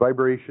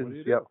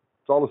 Vibrations, yep.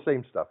 It's all the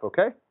same stuff,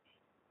 okay?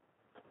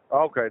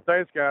 Okay,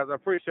 thanks, guys. I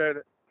appreciate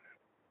it.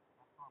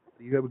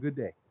 You have a good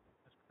day.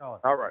 All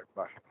right,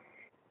 bye.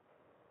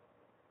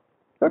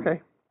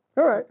 Okay.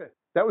 All right. Okay.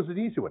 That was an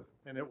easy one.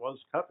 And it was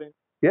cupping.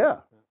 Yeah,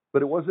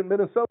 but it wasn't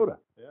Minnesota.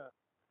 Yeah.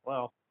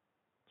 Well,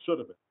 should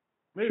have been.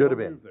 Maybe Should have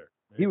we'll been. move there.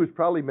 He was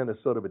probably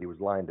Minnesota, but he was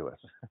lying to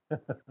us.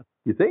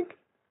 You think?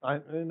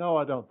 No,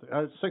 I don't think.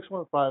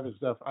 615 is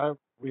definitely.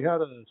 We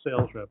had a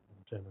sales rep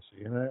in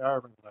Tennessee, and I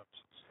haven't left.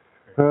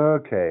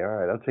 Okay, all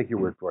right. I'll take your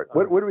word for it.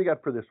 What do we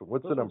got for this one?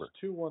 What's the number?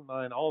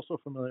 219, also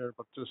familiar,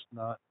 but just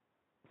not.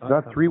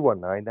 Not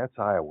 319. That's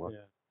Iowa. Yeah.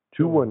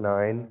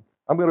 219.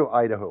 I'm going to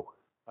Idaho.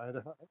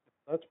 Idaho.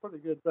 That's a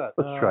pretty good bet.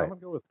 Let's try I'm going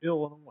to go with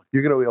Illinois.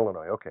 You're going to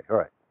Illinois. Okay, all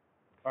right.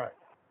 All right.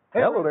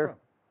 Hey, hello there.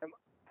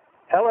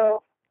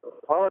 Hello.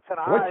 Well, it's an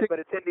What's I, your- but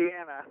it's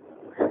Indiana.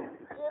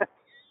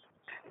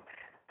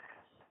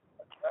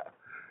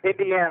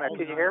 Indiana, can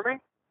you hear me?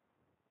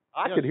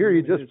 I Yes, could hear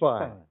you can just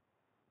fine.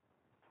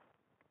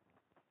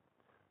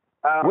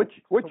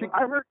 What's your...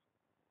 I heard.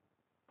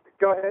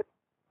 Go ahead.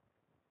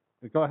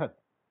 Go ahead.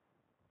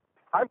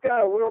 I've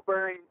got a wheel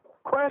bearing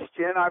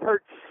question. I've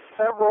heard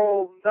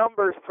several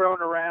numbers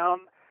thrown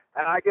around,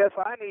 and I guess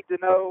I need to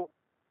know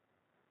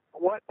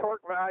what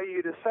torque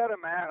value to set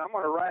them at. I'm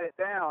going to write it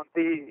down.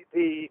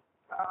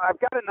 I've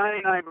got a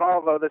 99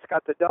 Volvo that's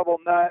got the double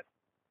nut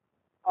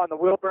on the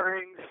wheel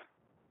bearings,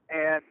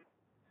 and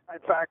in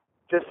fact,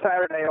 just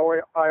Saturday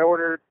I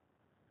ordered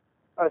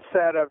a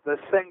set of the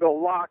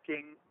single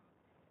locking.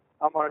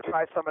 I'm going to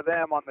try some of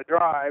them on the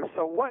drive.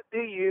 So what do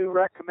you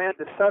recommend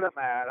to set them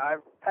at?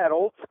 I've had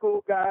old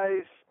school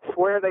guys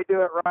swear they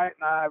do it right,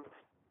 and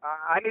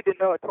I need to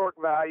know a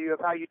torque value of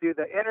how you do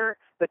the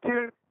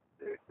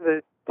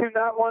two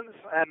nut ones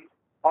and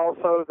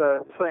also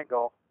the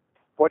single.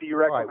 What do you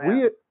recommend?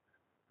 All right,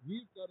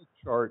 we've got a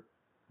chart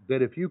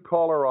that if you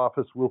call our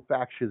office, we'll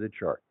fax you the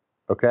chart,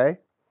 okay?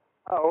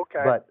 Oh,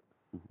 okay. But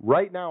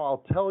right now,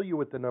 I'll tell you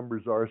what the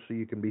numbers are so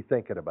you can be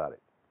thinking about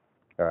it,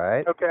 all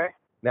right? Okay.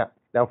 Now,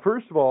 Now,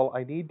 first of all,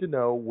 I need to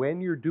know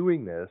when you're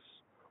doing this,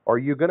 are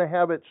you going to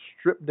have it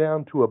stripped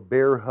down to a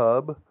bare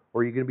hub,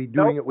 or are you going to be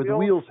doing it with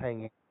wheels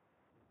hanging?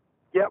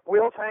 Yep,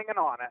 wheels hanging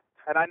on it.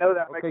 And I know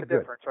that makes a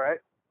difference, right?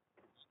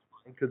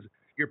 Because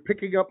you're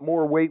picking up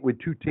more weight with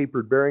two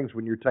tapered bearings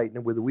when you're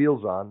tightening with the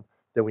wheels on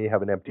than when you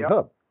have an empty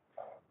hub.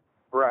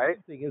 Right.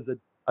 The thing is that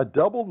a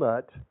double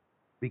nut,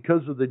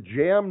 because of the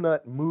jam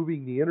nut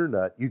moving the inner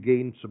nut, you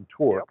gain some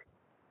torque. Yep.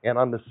 And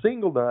on the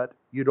single nut,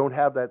 you don't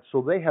have that,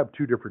 so they have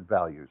two different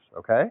values,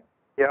 okay?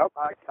 Yep,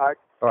 I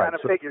kind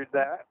of figured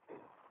that.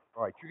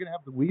 All right, you're going to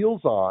have the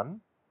wheels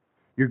on.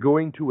 You're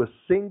going to a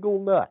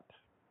single nut,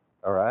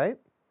 all right?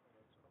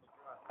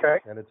 Okay.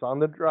 And it's on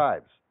the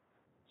drives.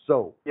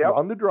 So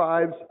on the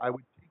drives, I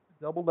would take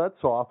the double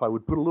nuts off. I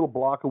would put a little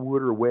block of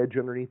wood or a wedge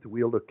underneath the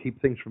wheel to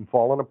keep things from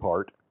falling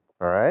apart,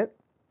 all right?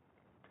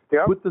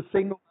 Yep. Put the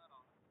single nut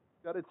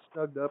on. Got it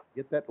snugged up.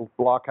 Get that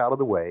block out of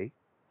the way.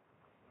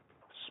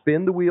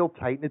 Spin the wheel,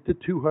 tighten it to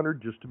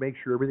 200 just to make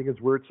sure everything is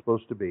where it's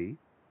supposed to be.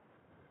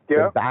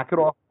 Yeah. Back it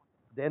off,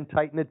 then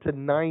tighten it to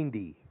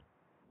 90.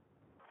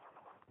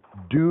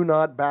 Do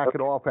not back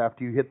it off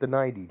after you hit the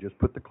 90. Just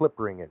put the clip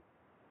ring in.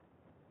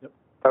 Yep.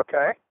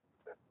 Okay.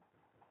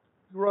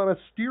 You're on a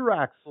steer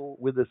axle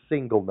with a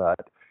single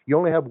nut. You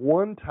only have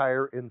one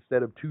tire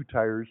instead of two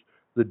tires.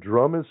 The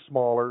drum is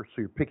smaller,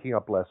 so you're picking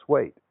up less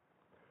weight.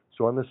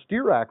 So on the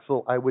steer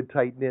axle, I would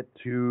tighten it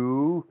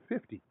to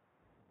 50.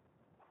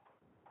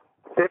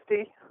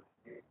 50?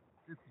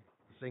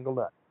 Single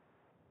nut.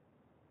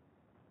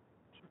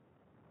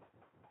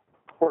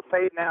 We're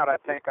fading out, I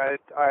think. I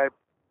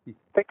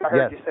think I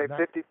heard you say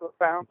 50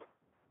 foot-pounds.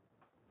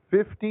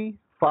 50,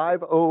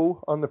 50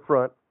 on the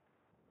front,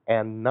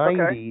 and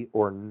 90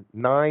 or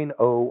 90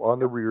 on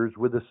the rears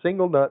with a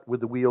single nut with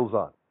the wheels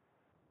on.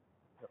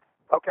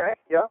 Okay,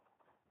 yeah.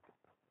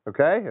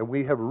 Okay, and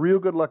we have real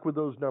good luck with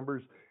those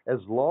numbers as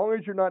long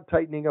as you're not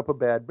tightening up a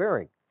bad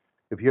bearing.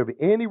 If you have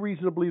any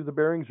reason to believe the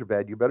bearings are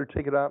bad, you better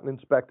take it out and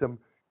inspect them,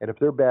 and if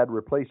they're bad,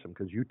 replace them,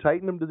 because you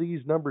tighten them to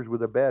these numbers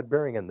with a bad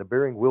bearing, and the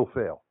bearing will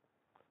fail.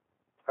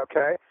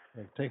 Okay.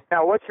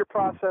 Now, what's your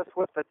process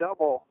with the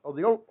double? Oh,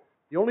 the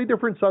only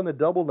difference on the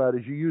double nut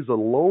is you use a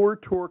lower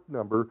torque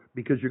number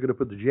because you're going to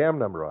put the jam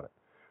number on it.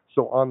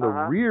 So on the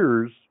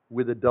rears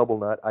with a double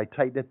nut, I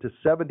tighten it to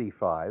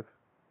 75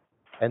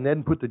 and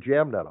then put the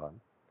jam nut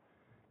on.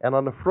 And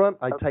on the front,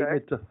 I tighten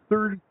it to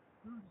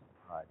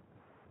 35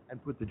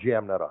 and put the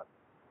jam nut on.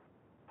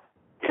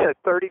 You said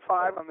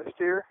 35 on the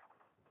steer?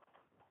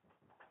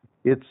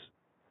 It's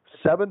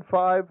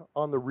 7.5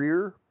 on the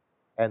rear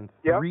and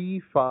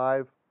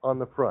 3.5 on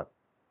the front.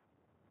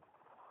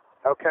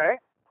 Okay.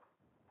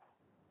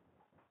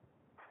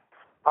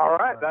 All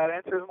right, that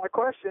answers my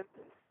question.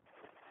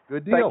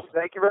 Good deal.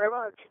 Thank you very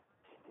much.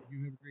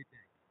 You have a great day.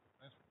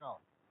 Thanks for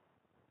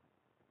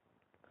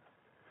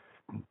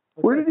calling.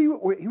 Where did he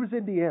was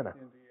Indiana.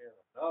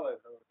 Not Illinois.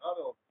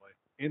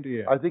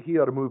 Indiana. I think he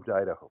ought to move to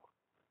Idaho.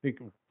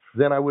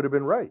 Then I would have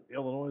been right.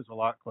 Illinois is a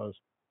lot closer.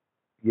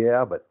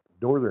 Yeah, but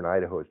northern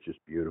Idaho is just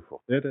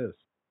beautiful. It is.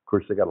 Of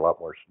course, they got a lot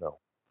more snow.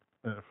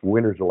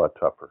 Winter's a lot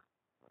tougher.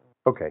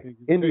 Okay,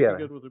 Indiana.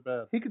 Good with or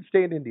bad. He could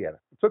stay in Indiana.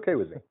 It's okay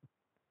with me.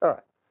 All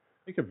right.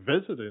 He could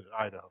visit in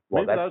Idaho.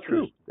 Well, that's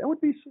true. That would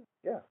be,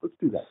 let's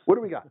do that. What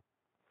do we got?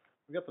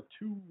 We got the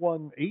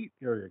 218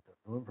 area code.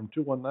 We went from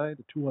 219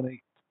 to 218.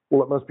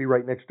 Well, it must be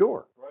right next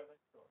door. Right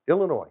next door.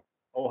 Illinois.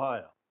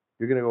 Ohio.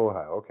 You're going to go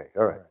Ohio. Okay,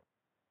 all right.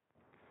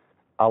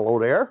 Hello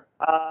there?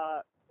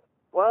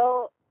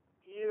 Well,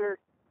 you're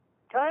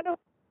kind of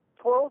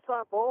close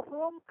on both of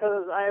them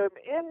because I'm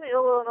in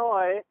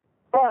Illinois,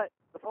 but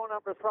the phone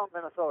number is from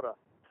Minnesota.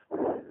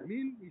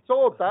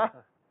 Minnesota?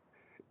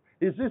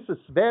 Is this a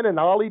Sven and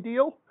Ollie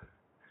deal?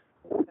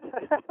 Well,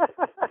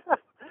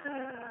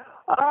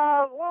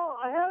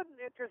 I had an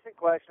interesting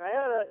question. I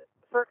had a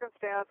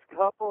circumstance a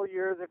couple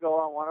years ago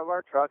on one of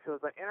our trucks. It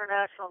was an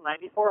International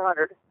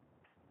 9400,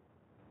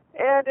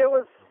 and it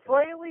was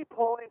slightly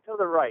pulling to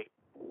the right.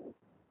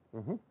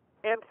 Mm-hmm.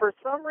 And for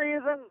some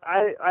reason,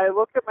 I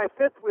looked at my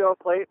fifth wheel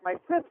plate. My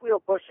fifth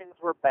wheel bushings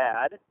were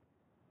bad,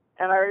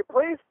 and I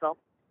replaced them,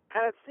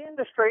 and it seemed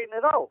to straighten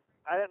it out.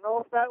 I didn't know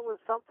if that was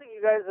something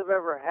you guys have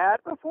ever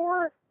had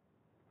before,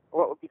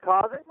 what would be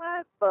causing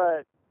that,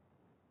 but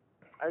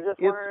I was just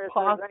wondering if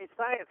there's any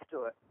science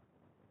to it.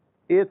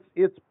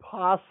 It's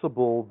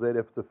possible that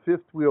if the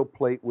fifth wheel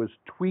plate was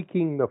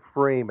tweaking the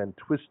frame and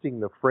twisting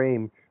the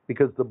frame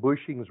because the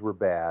bushings were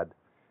bad,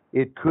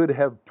 it could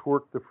have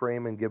torqued the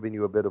frame and given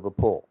you a bit of a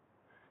pull.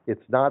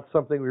 It's not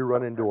something we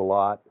run into a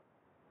lot.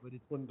 But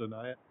he wouldn't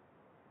deny it.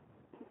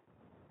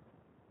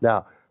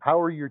 Now,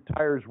 how are your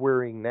tires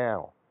wearing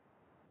now?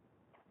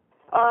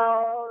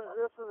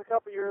 This was a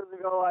couple years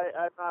ago.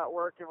 I'm not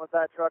working with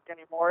that truck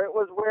anymore. It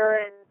was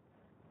wearing,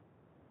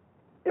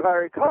 if I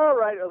recall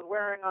right, it was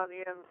wearing on the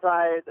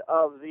inside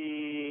of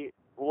the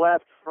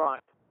left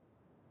front.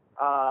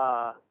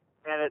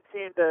 And it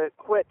seemed to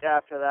quit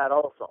after that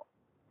also.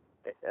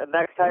 The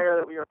next tire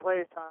that we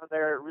replaced on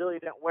there really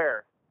didn't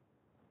wear.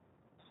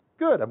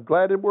 Good. I'm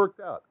glad it worked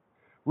out.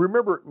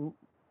 Remember,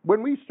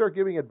 when we start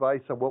giving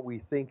advice on what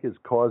we think is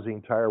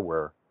causing tire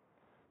wear,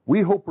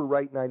 we hope we're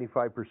right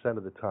 95%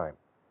 of the time.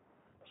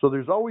 So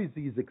there's always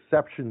these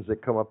exceptions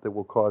that come up that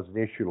will cause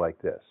an issue like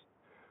this.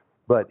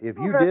 But if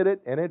you did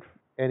it and it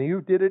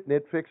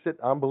fixed it,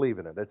 I'm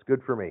believing it. That's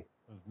good for me.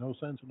 There's no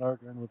sense in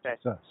arguing with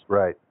success.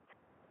 Right.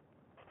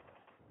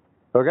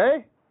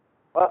 Okay?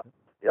 Well,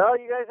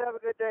 you guys have a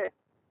good day.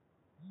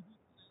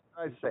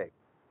 I say.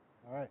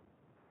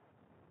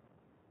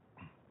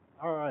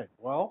 All right.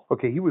 Well.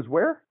 Okay, he was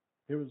where?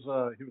 He was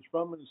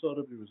from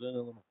Minnesota, but he was in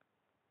Illinois.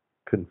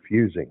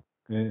 Confusing.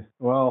 Yeah.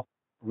 Well,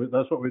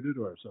 that's what we do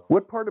to ourselves.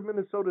 What part of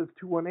Minnesota is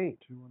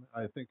 218?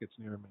 I think it's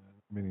near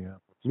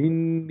Minneapolis.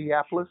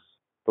 Minneapolis?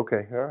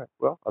 Okay, all right.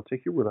 Well, I'll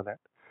take your word on that.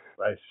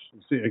 I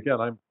see. Again,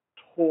 I'm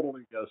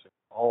totally guessing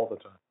all the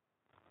time.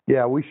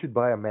 Yeah, we should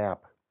buy a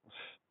map.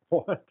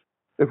 What?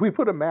 If we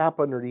put a map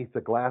underneath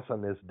the glass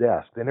on this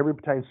desk, then every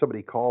time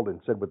somebody called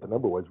and said what the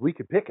number was, we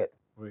could pick it.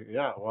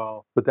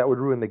 Well. But that would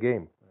ruin the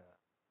game.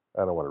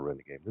 Yeah. I don't want to ruin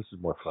the game. This is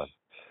more fun.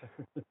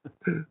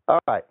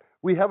 All right.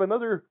 We have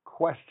another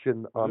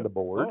question on the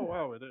board. Oh,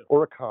 wow, it is.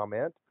 Or a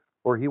comment.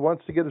 Or he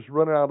wants to get us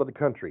running out of the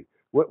country.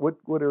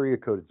 What area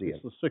code is he in?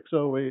 It's the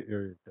 608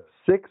 area code.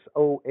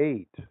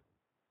 608.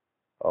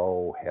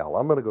 Oh, hell.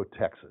 I'm going to go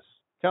Texas.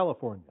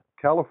 California.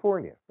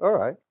 All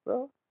right.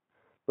 Well,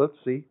 let's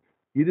see.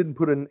 You didn't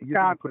put it in.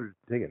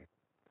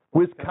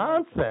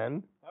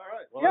 Wisconsin? All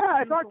right. Well, Yeah,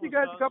 I talked to you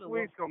guys a couple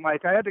weeks ago,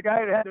 Mike. I had the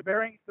guy that had the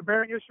bearing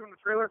issue in the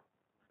trailer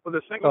with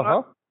a single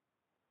nut.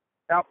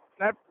 Now,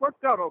 that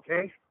worked out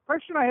okay.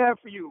 Question I have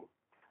for you.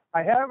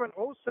 I have an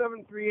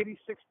 07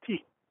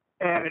 386T,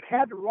 and it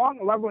had the wrong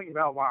leveling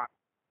valve on.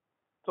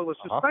 So the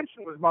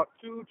suspension was about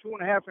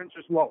 2.5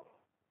 inches low.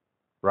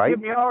 Right.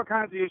 Gave me all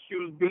kinds of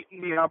issues,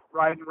 beating me up,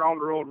 riding around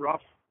the road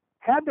rough.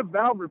 Had the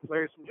valve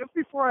replaced, and just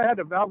before I had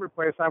the valve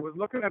replaced, I was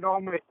looking at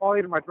all 8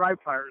 of my drive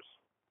tires,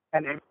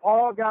 and they've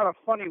all got a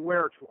funny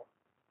wear to them.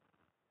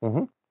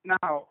 Mm-hmm.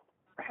 Now,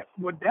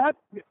 would that,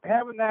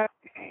 having that,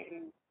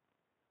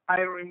 I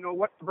don't even know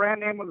what the brand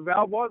name of the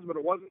valve was, but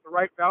it wasn't the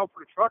right valve for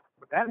the truck.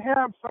 Would that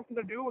have something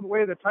to do with the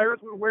way the tires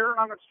would wear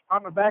on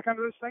the back end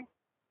of this thing?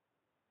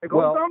 It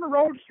goes down the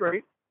road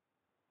straight.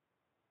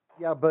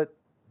 Yeah, but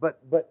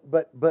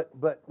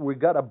we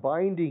got a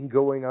binding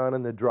going on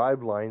in the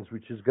drive lines,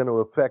 which is going to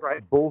affect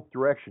both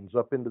directions,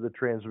 up into the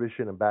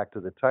transmission and back to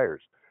the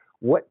tires.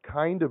 What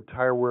kind of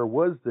tire wear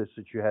was this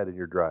that you had in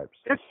your drives?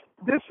 It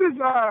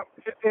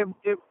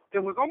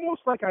was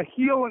almost like a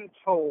heel and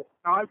toe.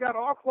 Now I've got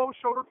all closed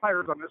shoulder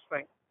tires on this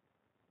thing,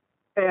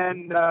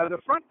 and the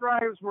front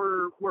drives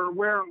were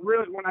wearing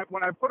really.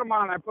 When I put them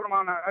on, I put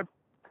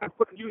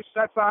new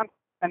sets on,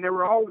 and they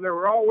were all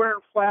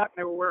wearing flat and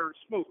they were wearing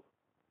smooth.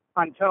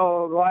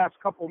 Until the last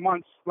couple of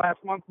months,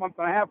 last month and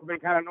a half, I've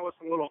been kind of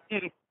noticing a little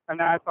ink, and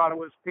I thought it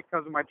was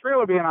because of my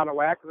trailer being out of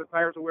whack, because the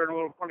tires are wearing a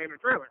little funny in the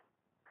trailer.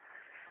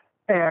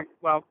 And,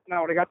 well,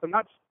 now they got the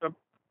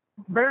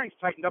bearings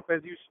tightened up,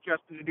 as you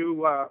suggested to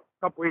do a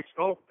couple weeks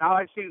ago. Now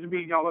it seems to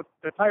be,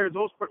 the tires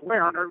those put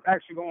wear on are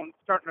actually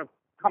starting to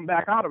come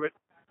back out of it.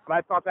 But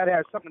I thought that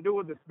had something to do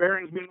with the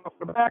bearings being off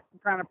the back,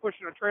 kind of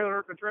pushing the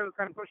trailer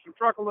kind of pushing the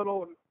truck a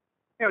little, and,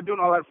 doing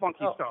all that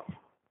funky stuff.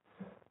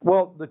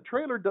 Well, the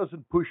trailer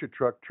doesn't push a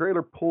truck.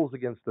 Trailer pulls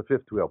against the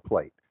fifth wheel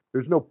plate.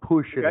 There's no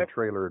push in a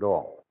trailer at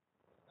all.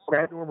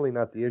 That's normally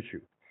not the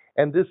issue.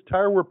 And this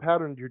tire wear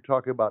pattern you're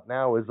talking about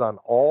now is on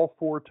all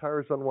 4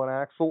 tires on one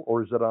axle,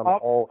 or is it on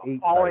all 8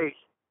 tires?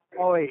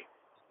 All 8.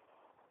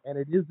 And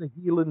it is a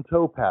heel and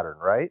toe pattern,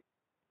 right?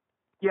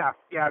 Yeah.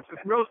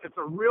 It's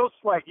a real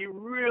slight. You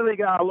really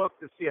gotta look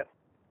to see it.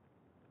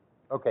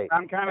 Okay.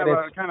 I'm kind of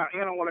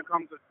when it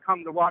comes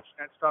to watching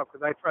that stuff,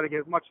 because I try to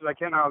get as much as I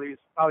can out of these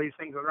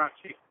things that aren't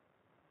cheap.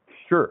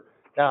 Sure.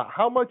 Now,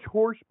 how much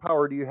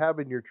horsepower do you have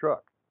in your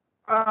truck?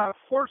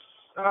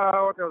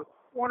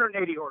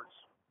 480 horse.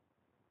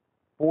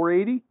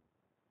 480?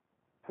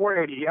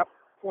 480. Yep.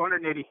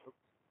 480.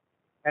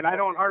 And I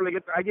don't hardly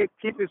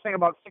keep this thing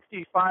about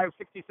 65,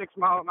 66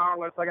 miles an hour,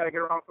 unless I got to get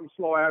around some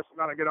slow ass and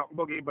gotta get out and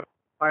boogie, but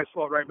I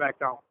slow it right back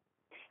down.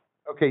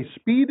 Okay,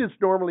 speed is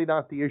normally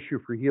not the issue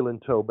for heel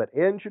and toe, but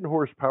engine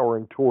horsepower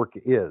and torque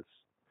is.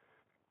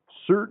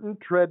 Certain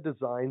tread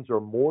designs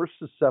are more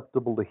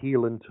susceptible to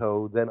heel and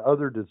toe than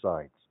other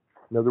designs.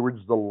 In other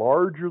words, the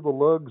larger the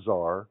lugs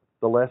are,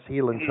 the less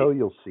heel and toe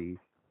you'll see.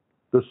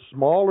 The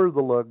smaller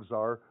the lugs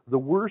are, the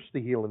worse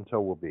the heel and toe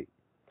will be.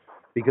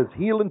 Because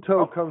heel and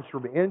toe comes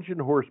from engine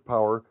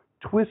horsepower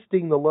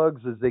twisting the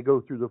lugs as they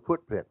go through the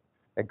foot pin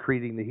and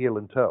creating the heel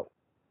and toe.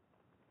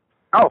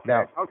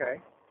 Okay.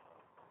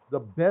 The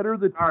better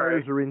the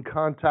tires are in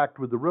contact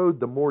with the road,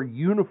 the more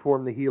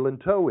uniform the heel and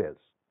toe is.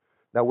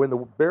 Now, when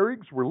the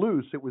bearings were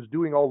loose, it was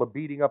doing all the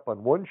beating up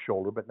on one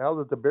shoulder, but now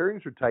that the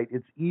bearings are tight,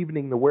 it's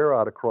evening the wear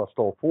out across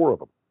all 4 of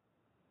them.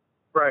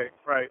 Right.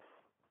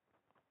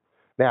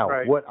 Now,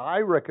 what I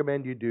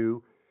recommend you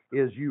do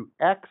is you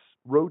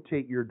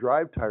rotate your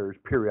drive tires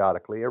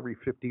periodically, every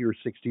 50 or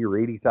 60 or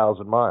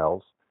 80,000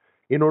 miles,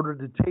 in order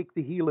to take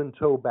the heel and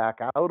toe back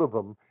out of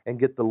them and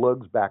get the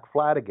lugs back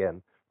flat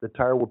again. The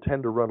tire will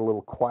tend to run a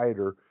little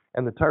quieter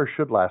and the tire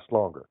should last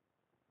longer.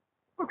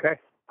 Okay.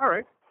 All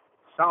right.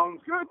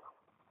 Sounds good.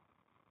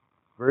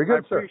 Very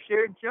good, I sir. appreciate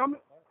it, gentlemen.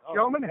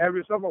 Gentlemen, have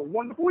yourself a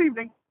wonderful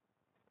evening.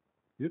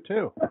 You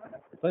too.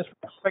 Thanks.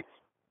 Thanks.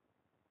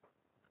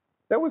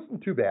 That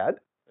wasn't too bad.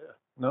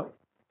 No,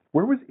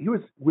 Where was he?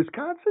 Was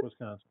Wisconsin?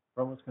 Wisconsin.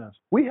 From Wisconsin.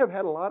 We have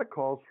had a lot of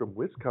calls from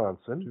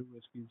Wisconsin, 2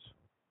 whiskeys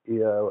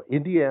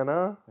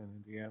Indiana. in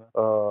Indiana.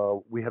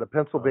 We had a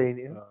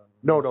Pennsylvania.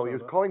 No, he was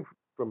Minnesota. calling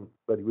from,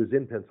 but he was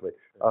in Pennsylvania.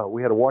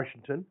 We had a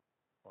Washington.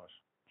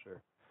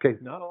 Sure. Okay,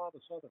 Not a lot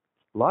of Southern.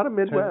 a lot of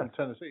Midwest.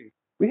 Tennessee.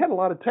 We had a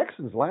lot of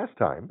Texans last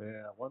time.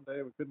 Yeah, one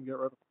day we couldn't get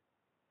rid of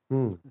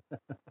them.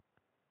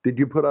 Did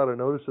you put out a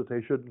notice that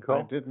they shouldn't call?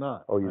 I did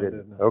not. Oh, you I didn't?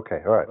 did not.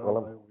 Okay, all right. No,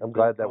 Well, I'm we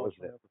glad get that calls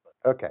wasn't it.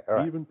 from Okay, all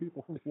right. Even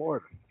people from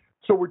Florida.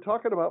 So we're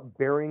talking about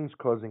bearings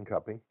causing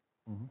cupping.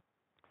 Mhm.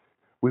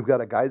 We've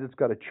got a guy that's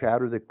got a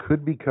chatter that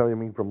could be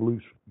coming from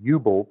loose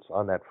U-bolts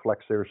on that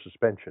flex air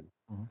suspension.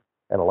 Mhm.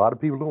 And a lot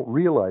of people don't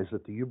realize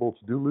that the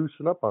U-bolts do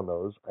loosen up on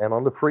those and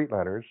on the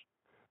Freightliners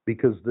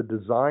because the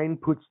design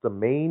puts the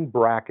main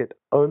bracket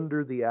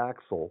under the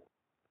axle.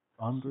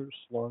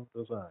 Underslung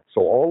design.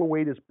 So all the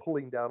weight is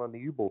pulling down on the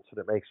U-bolts and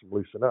it makes them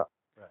loosen up.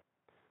 Right.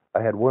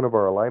 I had one of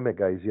our alignment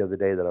guys the other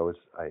day that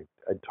I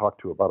talked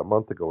to about a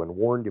month ago and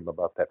warned him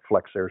about that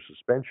flex air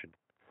suspension.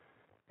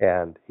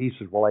 And he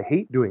says, well, I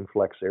hate doing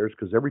flex airs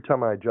because every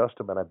time I adjust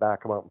them and I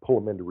back them out and pull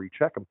them in to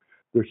recheck them,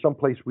 there's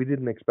someplace we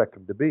didn't expect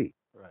them to be.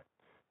 Right.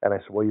 And I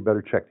said, well, you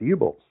better check the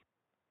U-bolts.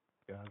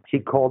 He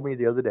called me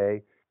the other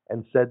day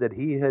and said that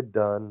he had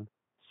done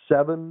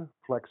 7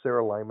 flex air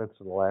alignments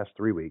in the last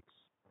 3 weeks.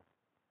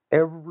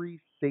 Every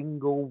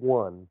single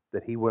one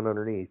that he went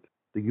underneath,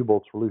 the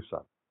U-bolts were loose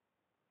on.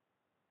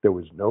 There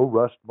was no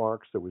rust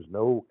marks. There was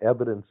no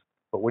evidence.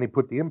 But when he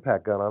put the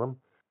impact gun on them,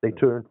 they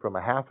turned from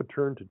a half a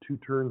turn to 2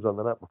 turns on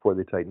the nut before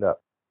they tightened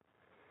up.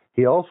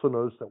 He also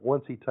noticed that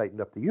once he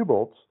tightened up the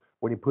U-bolts,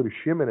 when he put a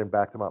shim in and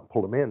backed them out and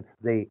pulled them in,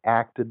 they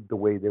acted the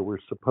way they were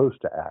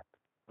supposed to act.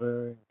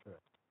 Very good.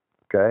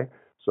 Okay?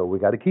 So we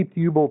got to keep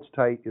the U-bolts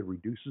tight. It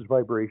reduces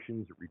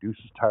vibrations. It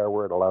reduces tire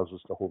wear. It allows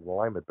us to hold the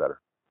alignment better.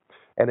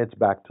 And it's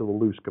back to the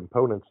loose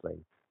components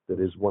thing. That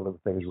is one of the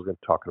things we're going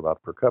to talk about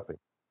for cupping.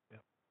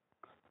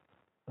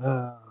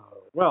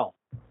 Well,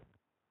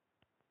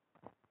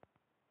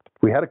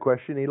 we had a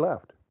question. He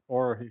left.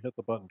 or he hit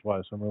the button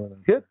twice. I'm really not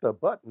Hit the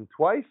button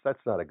twice? That's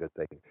not a good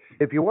thing.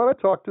 If you want to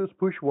talk to us,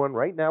 push 1.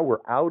 Right now, we're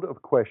out of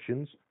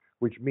questions,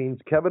 which means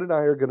Kevin and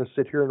I are going to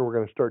sit here and we're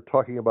going to start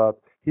talking about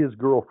his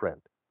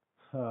girlfriend.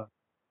 sure.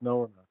 No,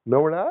 we're not.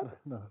 No, we're not?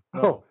 No.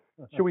 Oh,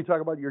 should we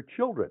talk about your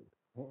children?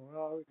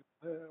 Well,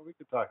 we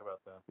could talk about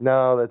that.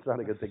 No, that's not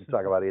a good thing to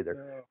talk about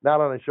either.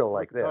 Not on a show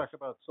like we could this. Talk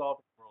about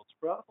solving the world's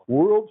problems.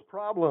 World's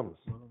problems.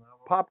 Well, now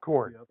we'll-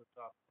 Popcorn. The other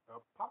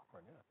topic.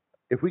 Popcorn, yeah.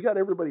 If we got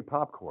everybody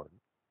popcorn,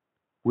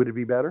 would it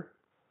be better?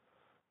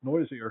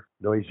 Noisier.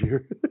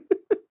 Noisier.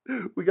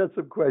 We got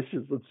some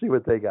questions. Let's see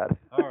what they got.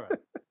 All right.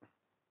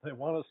 They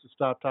want us to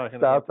stop talking.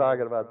 Stop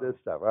talking about this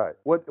stuff. All right.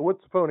 What's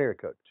the phone area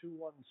code?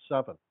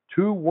 217.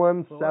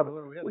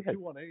 217. We had We had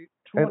 218,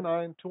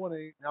 219,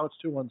 218. Now it's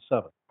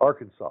 217.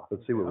 Arkansas.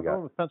 Let's see what we I'm got.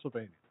 going with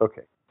Pennsylvania.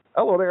 Okay.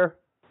 Hello there.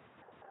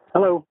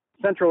 Hello,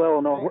 Central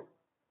Illinois.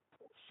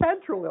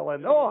 Central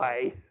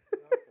Illinois.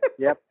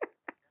 Yep.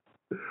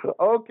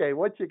 Okay,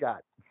 what you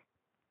got?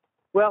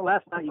 Well,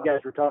 last night you guys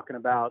were talking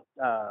about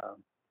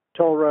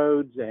toll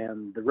roads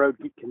and the road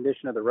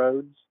condition of the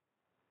roads.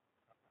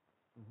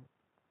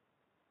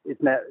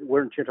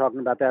 Weren't you talking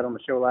about that on the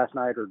show last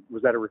night, or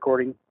was that a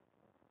recording?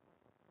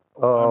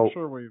 Oh, I'm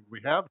sure we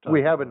have.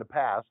 we have in the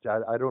past.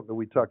 I don't know.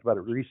 We talked about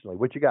it recently.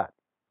 What you got?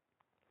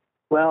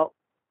 Well,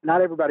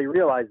 not everybody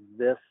realizes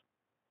this.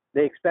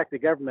 They expect the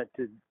government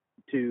to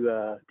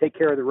take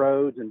care of the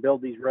roads and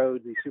build these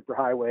roads, these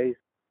superhighways.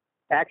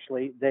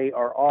 Actually, they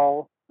are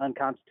all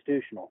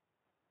unconstitutional.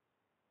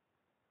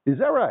 Is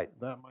that right?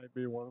 That might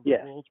be one of the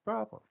Yes. world's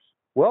problems.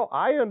 Well,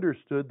 I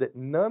understood that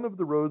none of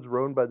the roads were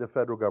owned by the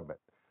federal government.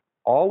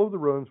 All of the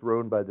roads were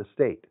owned by the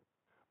state.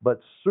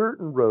 But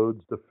certain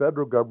roads, the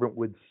federal government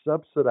would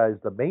subsidize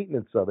the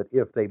maintenance of it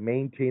if they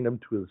maintain them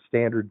to the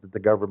standard that the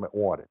government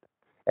wanted.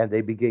 And they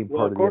became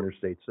part of the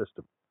interstate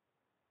system.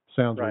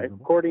 Sounds Right.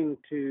 reasonable. According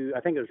to, I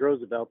think it was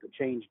Roosevelt that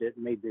changed it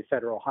and made the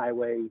federal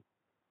highway.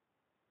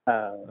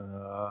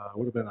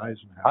 Would have been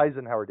Eisenhower.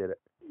 Eisenhower did it.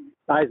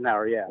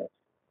 Eisenhower, yeah.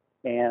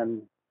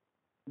 And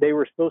they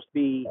were supposed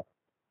to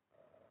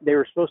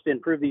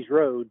improve these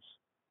roads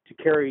to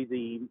carry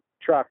the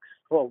trucks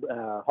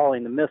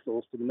hauling the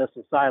missiles to the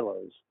missile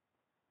silos.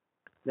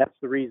 That's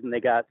the reason they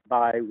got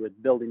by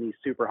with building these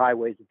super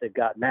highways that they've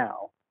got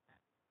now.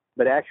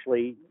 But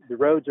actually, the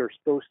roads are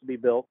supposed to be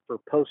built for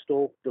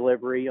postal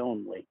delivery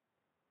only.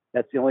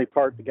 That's the only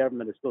part the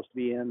government is supposed to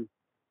be in.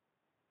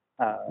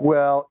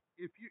 Well,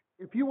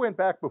 if you went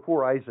back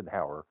before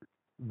Eisenhower,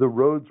 the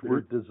roads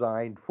were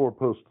designed for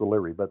postal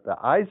delivery. But the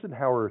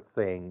Eisenhower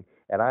thing,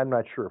 and I'm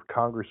not sure if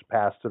Congress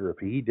passed it or if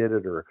he did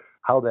it or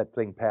how that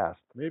thing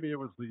passed. Maybe it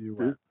was the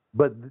UN.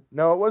 But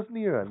no, it wasn't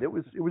the UN. It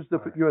was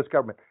the U.S.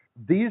 government.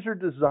 These are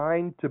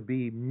designed to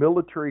be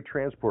military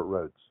transport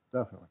roads.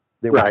 Definitely.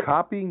 They were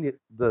copying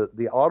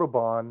the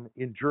Autobahn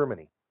in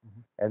Germany,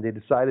 and they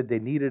decided they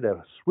needed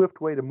a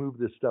swift way to move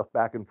this stuff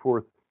back and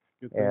forth.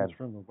 Get things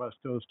from the West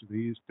Coast to the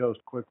East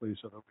Coast quickly,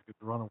 so that we could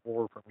run a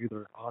war from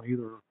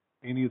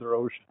in either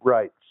ocean.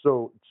 Right.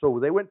 So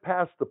they went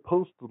past the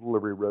postal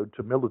delivery road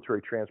to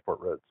military transport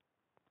roads.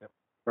 Yep.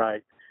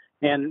 Right.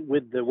 And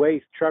with the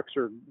way trucks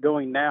are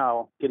going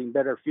now, getting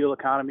better fuel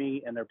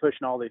economy, and they're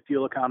pushing all the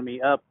fuel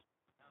economy up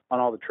on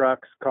all the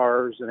trucks,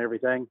 cars, and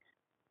everything,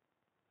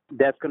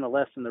 that's going to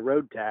lessen the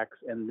road tax.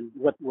 And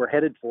what we're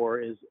headed for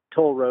is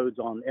toll roads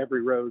on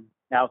every road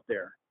out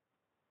there.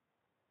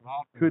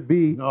 Could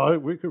be. No,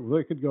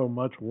 they could go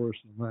much worse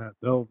than that.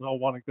 They'll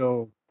want to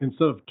go,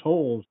 instead of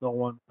tolls, they'll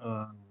want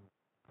to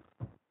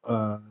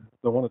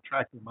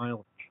track the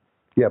mileage.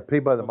 Yeah, pay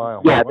by the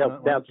mile. Yeah,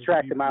 they'll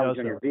track the mileage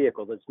on your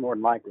vehicle. That's more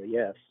than likely,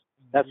 yes.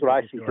 That's what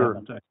I see.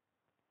 Sure.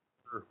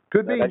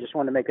 Could be. I just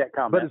wanted to make that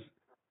comment. But I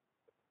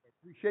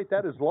appreciate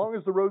that. As long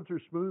as the roads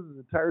are smooth and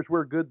the tires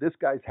wear good, this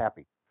guy's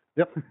happy.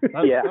 Yep.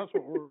 That's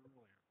what we're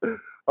really.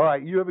 All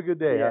right. You have a good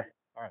day. Yeah.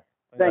 Huh? All right.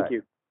 Thank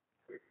you.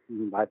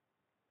 Bye. Okay.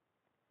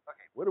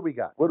 What do we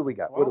got? Well,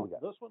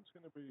 this one's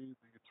going to be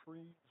the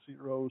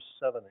 307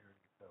 area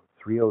code.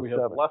 307. We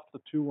have left the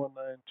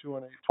 219,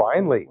 218.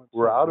 Finally,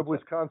 we're out of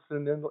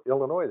Wisconsin and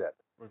Illinois then.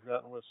 We've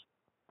gotten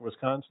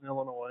Wisconsin,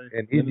 Illinois,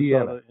 and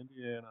Indiana.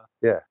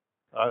 Yeah.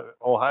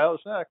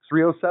 Ohio's next.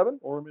 307?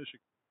 Or Michigan.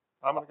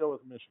 I'm going to go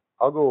with Michigan.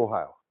 I'll go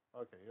Ohio.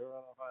 Okay, you're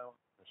on Ohio and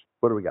Michigan.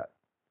 What do we got?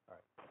 All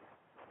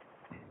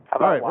right. How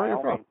about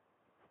Wyoming?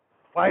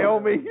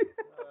 Wyoming.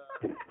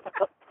 We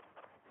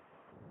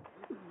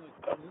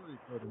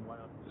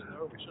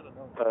should have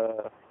known.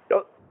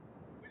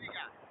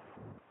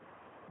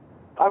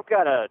 I've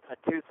got a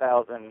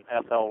 2000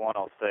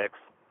 SL106,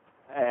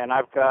 and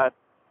I've got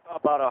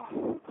about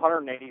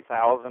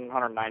 180,000,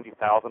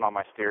 190,000 on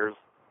my steers,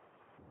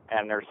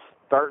 and they're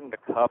starting to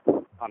cup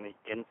on the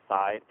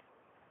inside.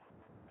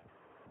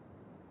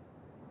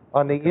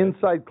 On the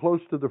inside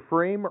close to the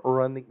frame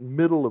or on the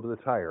middle of the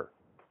tire?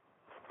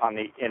 On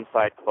the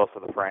inside close to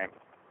the frame,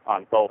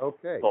 on both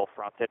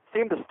fronts. It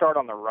seemed to start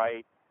on the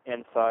right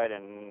inside,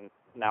 and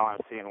now I'm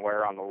seeing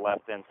wear on the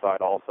left inside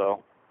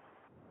also.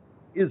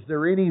 Is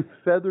there any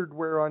feathered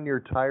wear on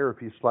your tire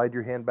if you slide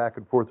your hand back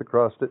and forth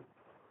across it?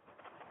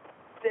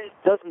 It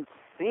doesn't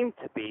seem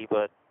to be,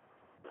 but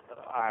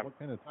I'm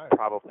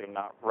probably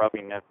not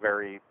rubbing it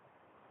very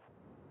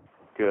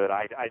good.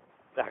 I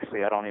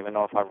don't even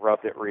know if I've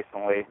rubbed it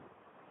recently.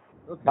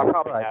 Okay. I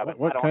probably haven't.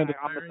 I'm going to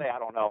say I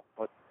don't know.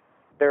 But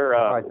they're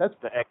that's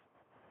the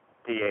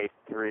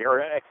XDA3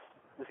 or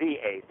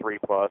XZA3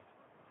 Plus.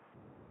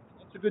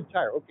 That's a good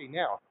tire. Okay,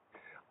 now,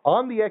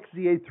 on the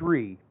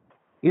XZA3,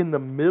 in the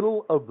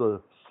middle of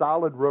the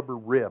solid rubber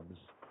ribs,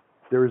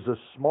 there's a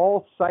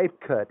small sipe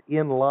cut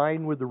in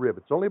line with the rib.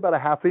 It's only about a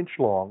 ½ inch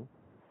long,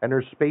 and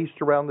they're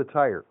spaced around the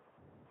tire.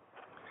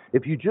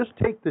 If you just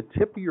take the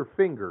tip of your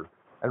finger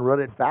and run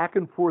it back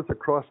and forth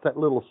across that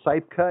little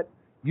sipe cut,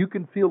 you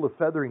can feel the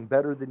feathering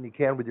better than you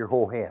can with your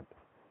whole hand.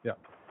 Yeah.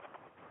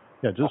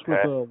 Yeah, just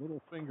with a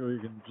little finger, you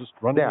can just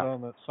run it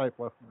on that sipe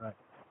left and right.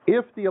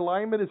 If the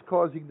alignment is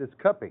causing this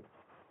cupping,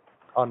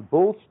 on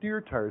both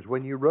steer tires,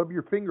 when you rub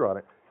your finger on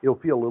it, you'll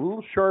feel a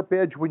little sharp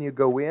edge when you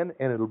go in,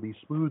 and it'll be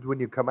smooth when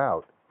you come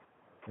out.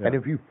 Yeah. And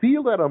if you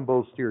feel that on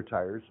both steer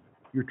tires,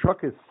 your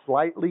truck is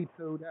slightly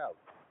towed out.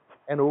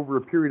 And over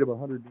a period of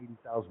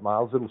 180,000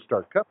 miles, it'll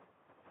start cupping.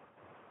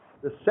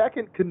 The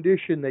second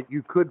condition that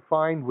you could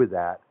find with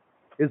that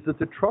is that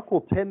the truck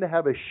will tend to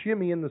have a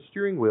shimmy in the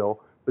steering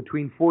wheel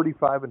between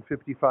 45 and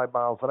 55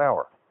 miles an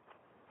hour.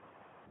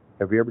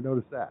 Have you ever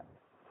noticed that?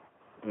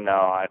 No,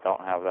 I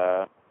don't have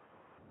that.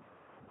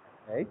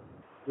 Okay.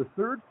 The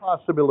third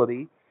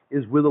possibility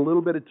is with a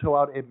little bit of tow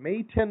out, it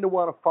may tend to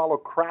want to follow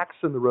cracks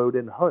in the road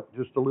and hunt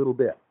just a little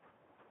bit.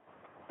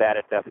 That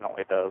it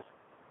definitely does.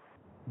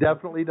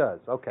 Definitely does.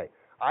 Okay.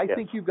 I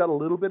think you've got a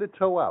little bit of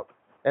tow out,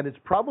 and it's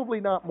probably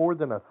not more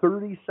than a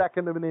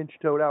 32nd of an inch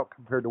towed out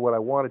compared to what I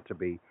want it to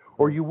be,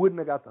 or you wouldn't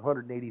have got the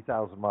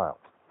 180,000 miles.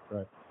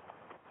 Right.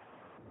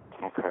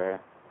 Okay.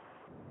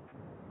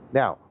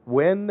 Now,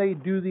 when they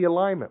do the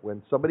alignment,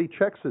 when somebody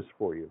checks this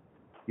for you,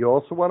 you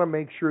also want to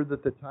make sure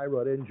that the tie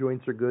rod end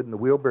joints are good and the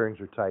wheel bearings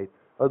are tight.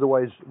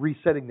 Otherwise,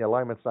 resetting the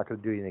alignment's not going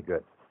to do you any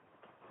good.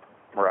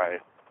 Right.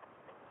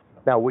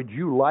 Now, would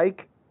you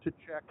like to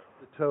check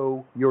the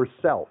toe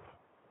yourself?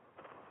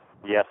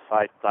 Yes,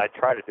 I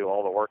try to do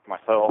all the work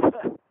myself.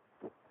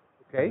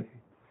 Okay.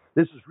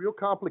 This is real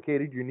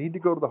complicated. You need to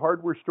go to the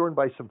hardware store and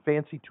buy some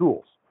fancy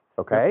tools.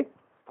 Okay?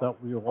 That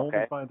you'll only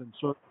find in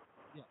certain.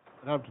 Yeah.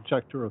 And I have to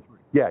check 2 or 3.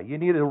 Yeah, you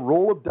need a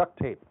roll of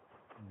duct tape.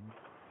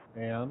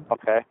 Mm-hmm. And?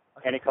 Okay.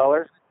 Any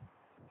color?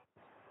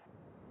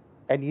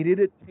 And you need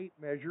a tape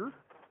measure.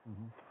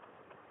 Mm-hmm.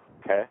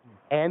 Okay.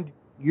 And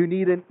you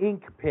need an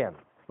ink pen.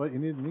 But you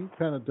need an ink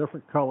pen a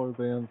different color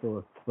than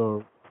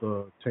the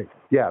tape.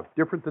 Yeah,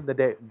 different than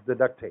the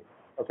duct tape.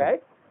 Okay?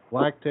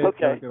 Black tape,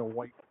 you get a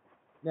white.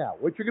 Now,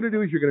 what you're going to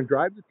do is you're going to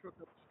drive the truck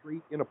up the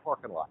street in a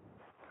parking lot.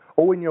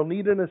 Oh, and you'll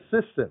need an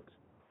assistant.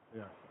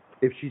 Yeah.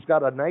 If she's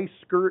got a nice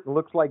skirt and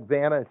looks like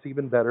Vanna, it's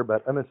even better,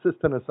 but an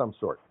assistant of some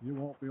sort. You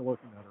won't be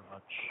looking at her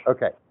much.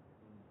 Okay.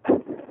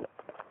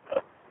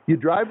 You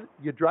drive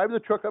the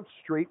truck up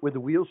straight with the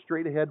wheels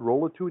straight ahead,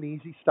 roll it to an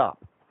easy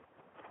stop.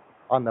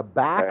 On the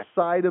back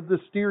side of the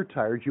steer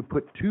tires, you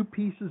put 2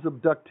 pieces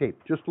of duct tape,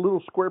 just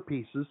little square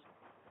pieces,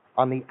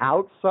 on the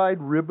outside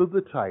rib of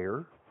the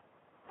tire,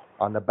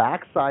 on the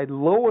back side,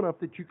 low enough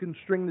that you can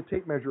string the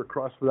tape measure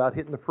across without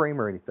hitting the frame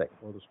or anything.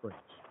 Or the springs.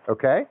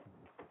 Okay?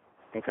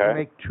 Okay. You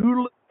make 2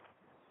 little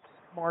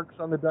marks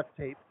on the duct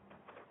tape,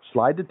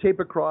 slide the tape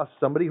across,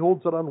 somebody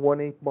holds it on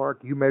one ink mark,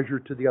 you measure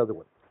to the other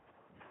one.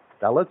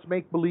 Now let's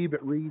make believe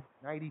it reads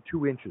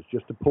 92 inches,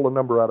 just to pull a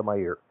number out of my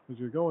ear. Because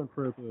you're going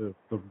for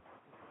the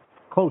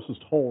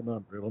closest whole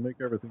number. It'll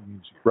make everything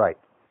easier. Right.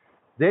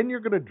 Then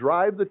you're going to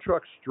drive the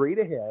truck straight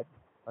ahead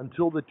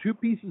until the 2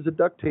 pieces of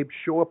duct tape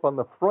show up on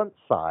the front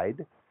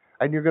side,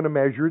 and you're going to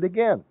measure it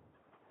again.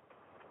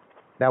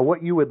 Now,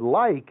 what you would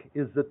like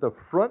is that the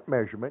front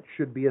measurement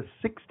should be a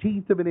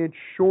 1/16 of an inch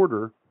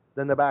shorter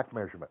than the back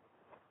measurement.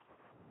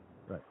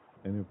 Right.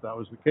 And if that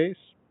was the case...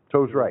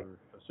 Toe's right.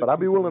 But I'll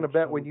be willing to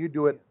bet when you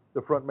do it,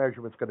 the front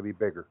measurement's going to be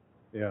bigger.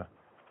 Yeah.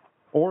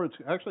 Or it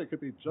could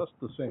be just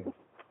the same.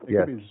 It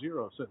could be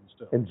 0 sitting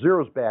still. And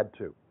 0's bad,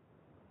 too.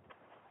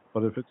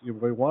 But if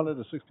we wanted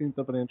a 1/16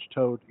 of an inch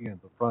toed in,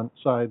 the front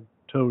side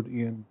toed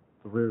in,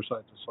 the rear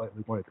side's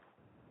slightly wider.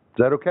 Is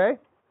that okay?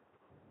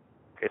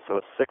 Okay, so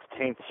a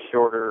 1/16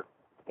 shorter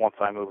once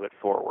I move it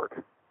forward.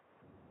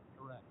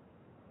 Correct.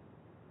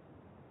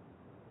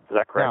 Is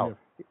that correct? Now,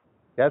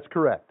 that's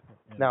correct.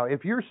 Yeah. Now,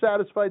 if you're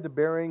satisfied the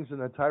bearings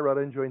and the tie rod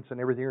end joints and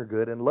everything are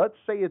good, and let's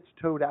say it's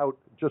towed out,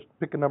 just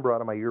pick a number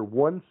out of my ear,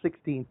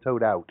 1/16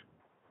 towed out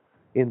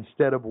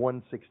instead of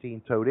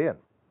 1/16 towed in.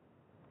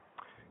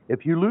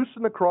 If you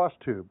loosen the cross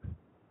tube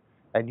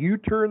and you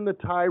turn the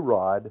tie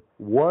rod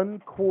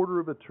 1/4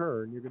 of a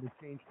turn, you're going to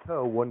change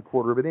toe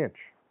 1/4 of an inch.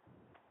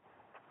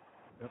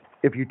 Yep.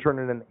 If you turn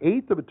it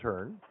 1/8 of a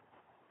turn,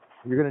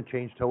 you're going to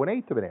change toe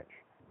 1/8 of an inch.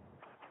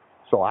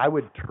 So I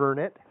would turn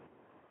it,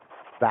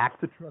 back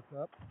the truck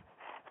up,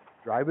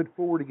 drive it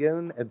forward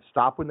again, and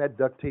stop when that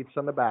duct tape's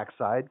on the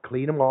backside,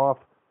 clean them off,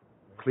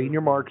 clean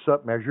your marks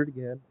up, measure it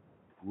again,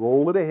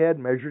 roll it ahead,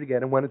 measure it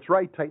again, and when it's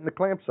right, tighten the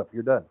clamps up.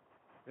 You're done.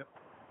 Yep.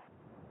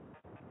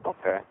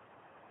 Okay.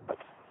 That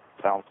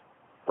sounds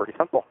pretty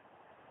simple.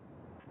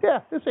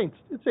 Yeah, this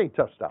ain't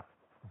tough stuff.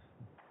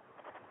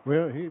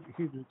 Well, he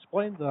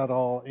explained that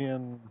all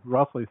in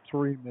roughly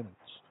 3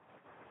 minutes.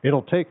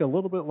 It'll take a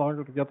little bit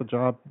longer to get the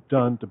job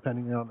done,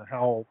 depending on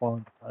how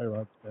long the tie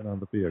rod's been on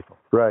the vehicle.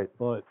 Right.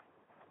 But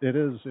it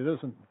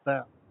isn't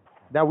that.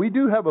 Now, we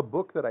do have a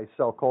book that I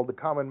sell called The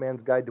Common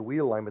Man's Guide to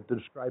Wheel Alignment that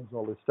describes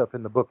all this stuff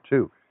in the book,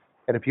 too.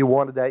 And if you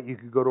wanted that, you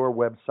could go to our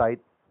website,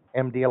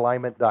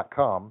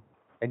 mdalignment.com,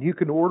 and you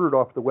can order it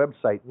off the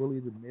website. We'll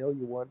either mail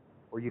you one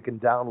or you can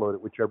download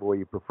it, whichever way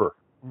you prefer.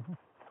 Mm-hmm.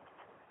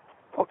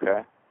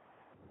 Okay.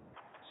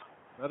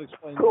 That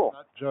explains cool.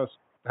 Not just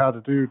how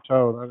to do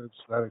toe.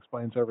 That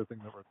explains everything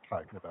that we're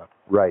talking about.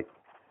 Right.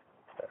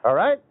 All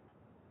right.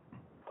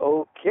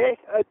 Okay.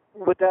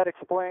 Would that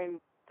explain,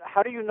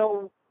 how do you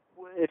know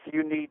if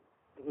you need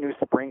new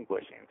spring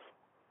bushings?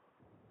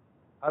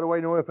 How do I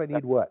know if I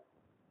need what?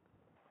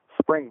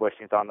 Spring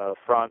bushings on the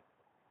front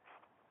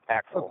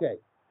axle. Okay.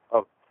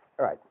 Oh.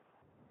 All right.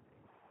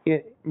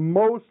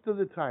 Most of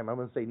the time, I'm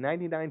going to say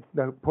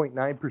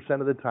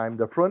 99.9% of the time,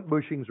 the front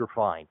bushings are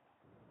fine.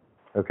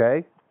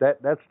 Okay?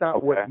 That's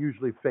not what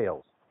usually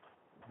fails.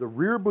 The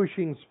rear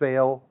bushings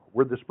fail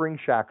where the spring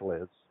shackle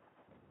is,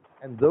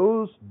 and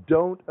those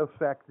don't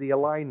affect the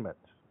alignment.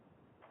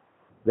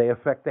 They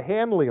affect the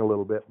handling a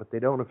little bit, but they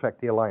don't affect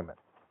the alignment.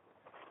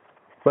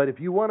 But if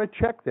you want to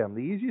check them,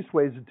 the easiest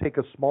way is to take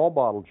a small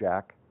bottle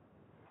jack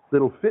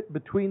that'll fit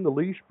between the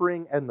leaf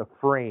spring and the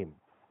frame.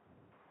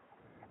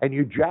 And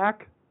you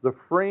jack the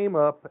frame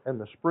up and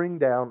the spring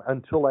down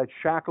until that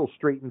shackle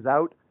straightens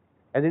out,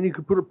 and then you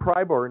can put a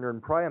pry bar in there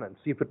and pry on it and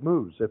see if it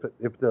moves. If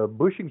the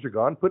bushings are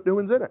gone, put new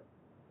ones in it.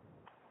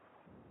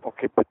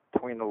 Okay,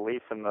 between the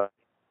leaf and the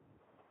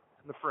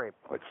frame.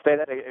 Say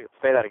that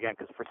again,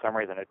 because for some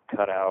reason it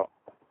cut out.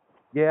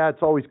 Yeah,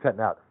 it's always cutting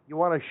out. You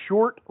want a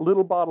short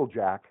little bottle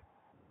jack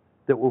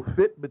that will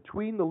fit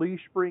between the leaf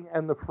spring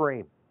and the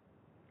frame,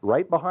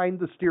 right behind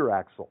the steer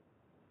axle.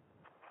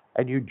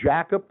 And you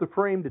jack up the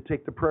frame to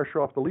take the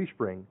pressure off the leaf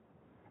spring,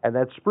 and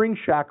that spring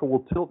shackle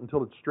will tilt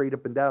until it's straight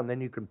up and down.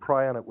 Then you can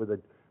pry on it with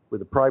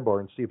a pry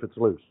bar and see if it's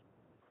loose.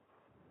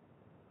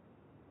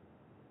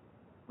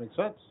 Makes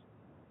sense.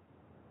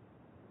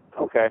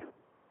 Okay.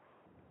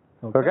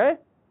 Okay?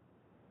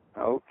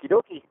 Okie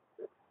dokie.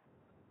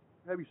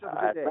 Have yourself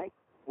a good day. Thanks.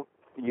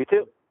 You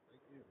too.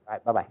 All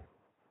right, bye-bye.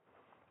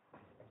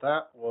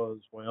 That was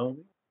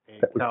Wyoming.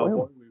 And that was cowboy.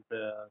 Wyoming.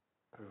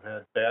 We've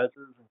had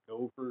badgers and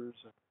gophers.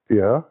 And,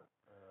 yeah.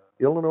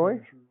 Illinois?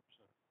 Hoosiers.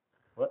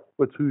 What?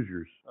 What's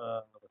Hoosiers?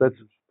 That's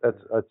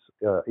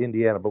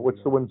Indiana, but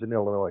what's the ones in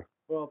Illinois?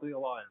 Well, the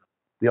Illini.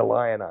 The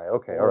Illini.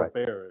 Okay, all right.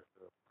 Bear.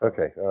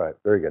 Okay, all right,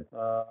 very good.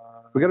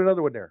 We got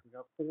another one there. We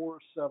got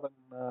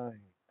 479.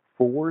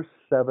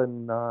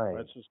 479.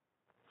 That's just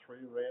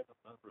three random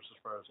numbers as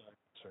far as I'm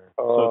concerned.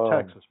 So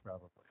Texas,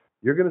 probably.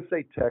 You're going to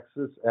say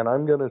Texas, and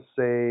I'm going to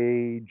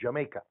say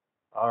Jamaica.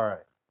 All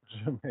right.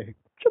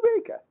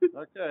 Jamaica.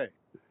 Okay.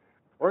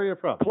 Where are you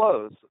from?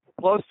 Close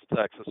to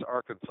Texas,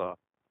 Arkansas.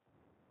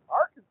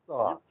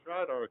 Arkansas. You've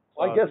tried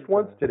Arkansas. I guessed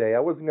once today. I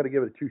wasn't going to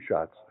give it 2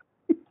 shots.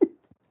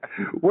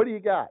 What do you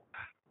got?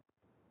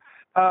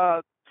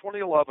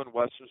 2011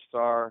 Western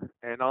Star,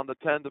 and on the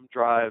tandem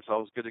drives, I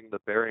was getting the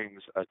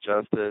bearings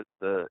adjusted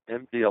the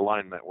MD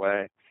alignment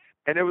way,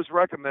 and it was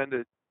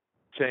recommended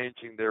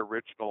changing the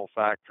original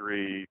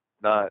factory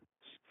nuts,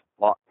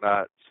 lock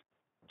nuts,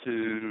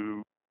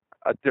 to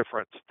a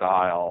different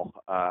style.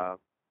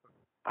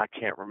 I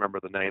can't remember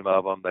the name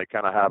of them. They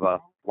kind of have a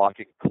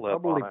locking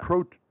clip Probably on it.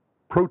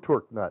 Pro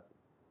Torque nut.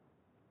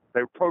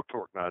 They're Pro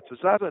Torque nuts. Is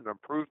that an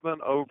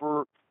improvement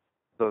over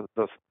the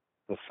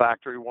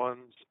factory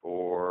ones,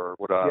 or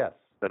would I have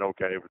been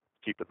okay with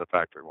keeping the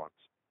factory ones?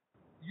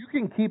 You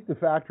can keep the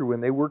factory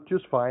one. They work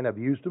just fine. I've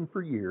used them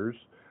for years.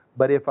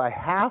 But if I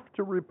have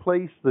to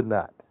replace the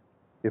nut,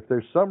 if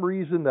there's some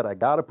reason that I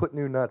got to put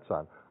new nuts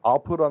on, I'll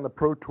put on the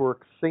Pro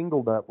Torque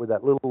single nut with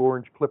that little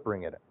orange clip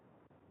ring in it.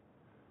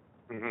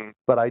 Mm-hmm.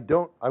 But I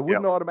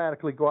wouldn't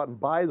automatically go out and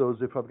buy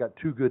those if I've got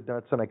 2 good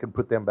nuts and I can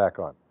put them back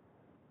on.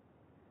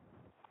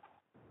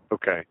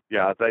 Okay.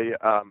 Yeah,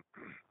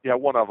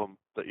 one of them,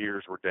 the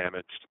ears were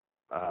damaged.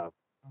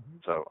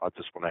 So I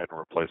just went ahead and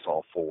replaced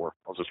all 4.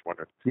 I was just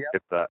wondering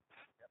if that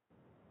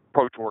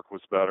Pro Torque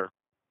was better.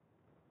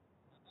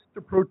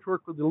 The Pro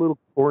Torque with the little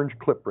orange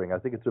clip ring. I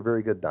think it's a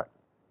very good nut.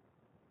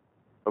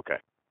 Okay.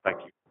 Thank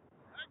you.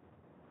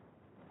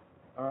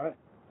 All right.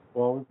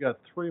 Well, we've got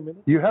 3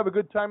 minutes. You have a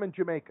good time in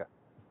Jamaica.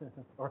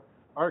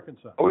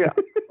 Arkansas. Oh, yeah.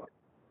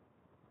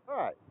 All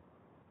right.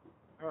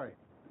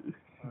 We've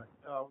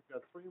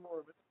got 3 more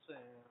minutes and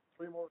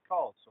 3 more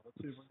calls, so let's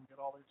see if we can get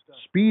all these done.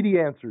 Speedy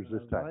answers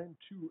this time.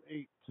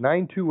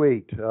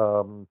 928.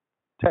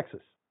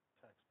 Texas.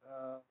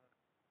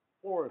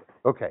 Florida.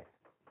 Okay.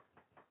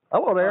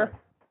 Hello there.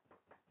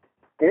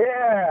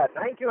 Yeah,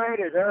 928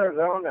 is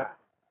Arizona.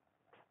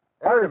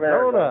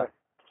 Arizona.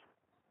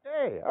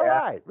 Hey, all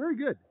right. Very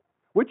good.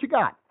 What you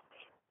got?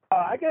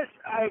 I guess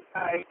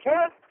I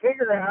can't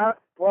figure out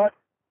what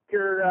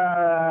your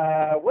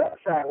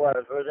website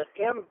was. Was it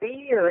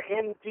MB or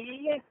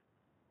MD?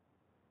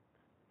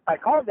 I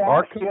called to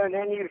ask you, and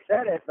then you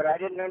said it, but I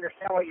didn't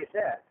understand what you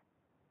said.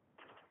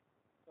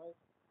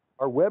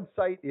 Our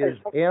website is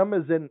M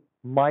as in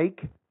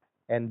Mike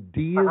and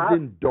D as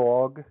in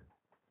dog,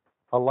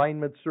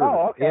 alignment service.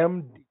 Oh, okay.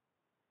 MD.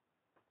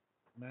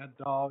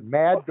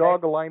 Mad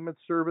Dog alignment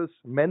service,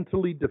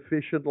 mentally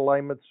deficient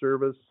alignment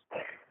service.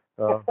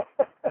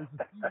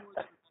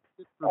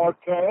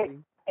 Okay.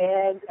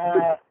 And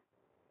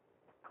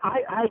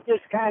I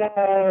just kind of,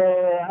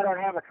 I don't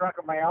have a truck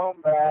of my own,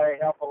 but I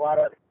help a lot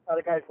of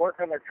other guys work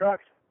on their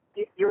trucks.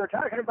 You were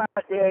talking about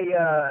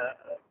the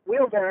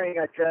wheel bearing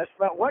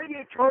adjustment. What do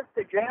you torque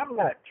the jam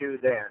nut to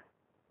then?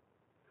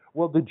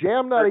 Well, the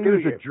jam nut, I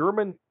use a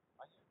German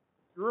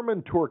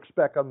torque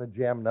spec on the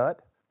jam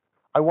nut.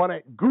 I want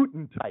it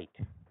Guten tight.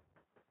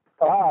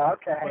 Oh,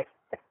 okay.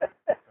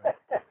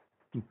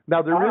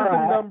 Now, there is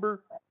a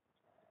number,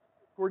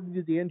 according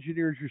to the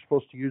engineers, you're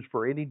supposed to use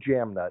for any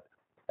jam nut.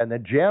 And the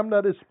jam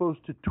nut is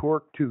supposed to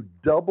torque to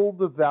double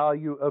the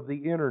value of the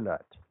inner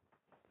nut.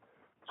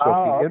 So if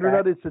the inner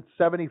nut is at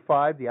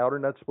 75, the outer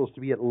nut's supposed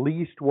to be at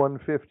least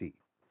 150.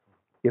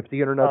 If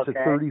the inner nut's at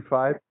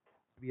 35, it's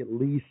supposed to be at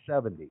least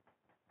 70.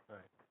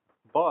 Right.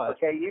 But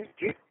okay, you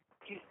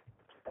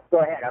go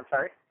ahead. I'm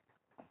sorry.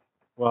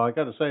 Well, I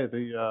got to say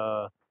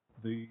the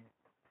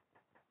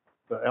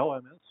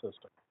LMS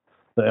system.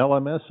 The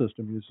LMS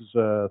system uses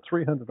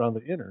 300 on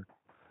the inner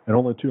and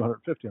only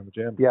 250 on the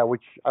jam. Yeah,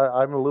 which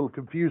I'm a little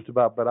confused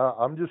about, but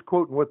I'm just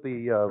quoting what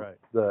the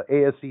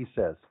ASE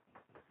says.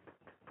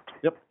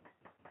 Yep.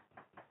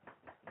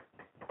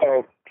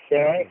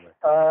 Okay.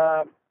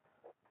 I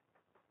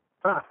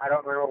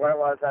don't remember what it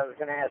was I was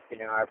going to ask you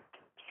now. I've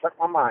slipped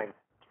my mind.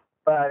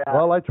 But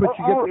well, that's what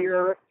you get. Oh,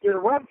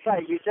 your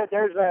website. You said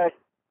there's a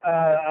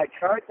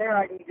chart there.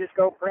 I can just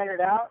go print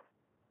it out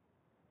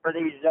for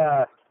these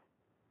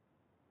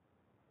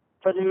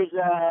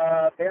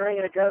bearing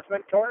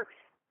adjustment torques.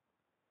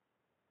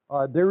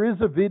 There is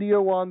a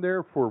video on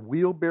there for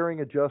wheel bearing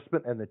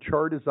adjustment, and the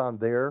chart is on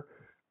there.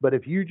 But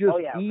if you just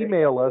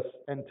email us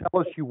and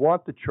tell us you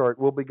want the chart,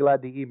 we'll be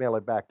glad to email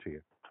it back to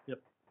you.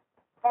 Yep.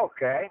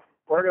 Okay.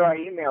 Where do I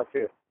email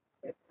to?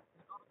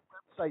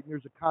 Website, and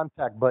there's a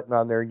contact button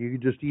on there, and you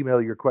can just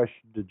email your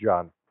question to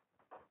John.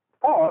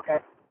 Oh, okay.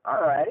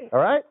 All righty. All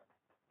right.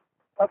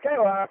 Okay.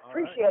 Well, I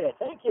appreciate it.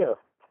 Thank you.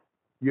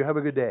 You have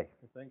a good day.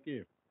 Thank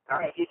you. All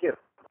right. You too.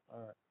 All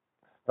right.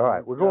 All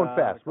right. We're going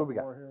fast. What we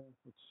got?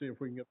 Let's see if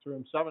we can get through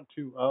them.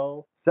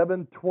 720.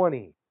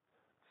 720.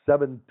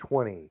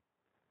 720.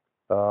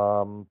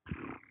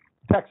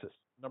 Texas.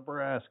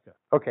 Nebraska.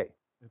 Okay.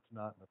 It's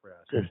not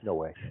Nebraska. There's no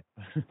way.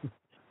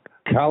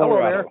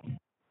 Colorado.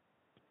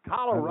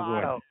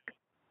 Colorado.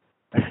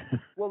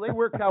 Well, they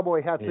wear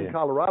cowboy hats in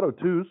Colorado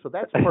too, so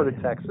that's part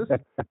of Texas.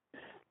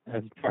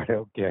 That's part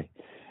okay.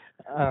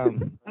 I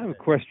have a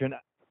question.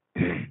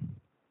 I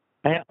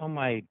had on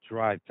my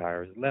drive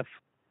tires, left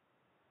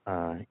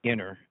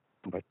inner,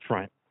 but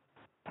front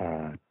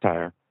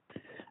tire,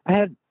 I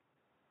had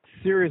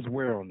serious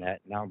wear on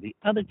that. Now the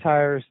other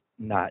tires,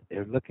 not.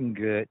 They're looking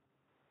good.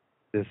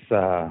 This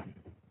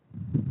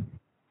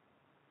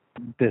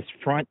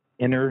front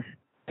inner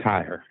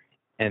tire,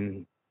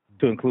 and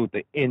to include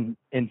the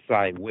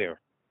inside wear.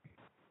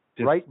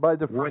 Just right by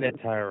the wear frame.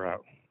 that tire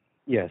out.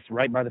 Yes,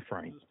 right by the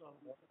frame.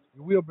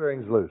 Your wheel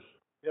bearing's loose.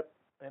 Yep,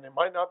 and it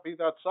might not be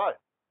that side.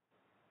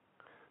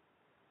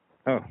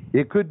 Oh.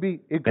 It could be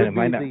it could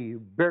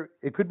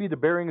be the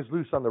bearings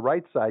loose on the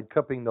right side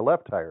cupping the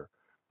left tire,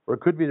 or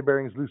it could be the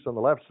bearings loose on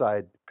the left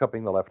side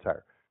cupping the left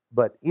tire.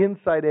 But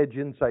inside edge,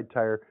 inside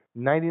tire,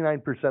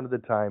 99% of the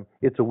time,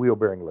 it's a wheel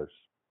bearing loose.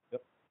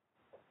 Yep.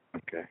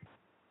 Okay.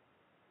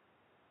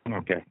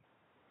 Okay.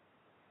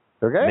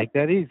 Okay? Make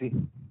that easy.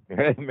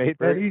 Make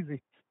that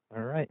easy.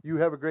 All right. You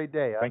have a great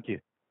day. Thank you.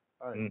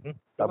 All right. Mm-hmm.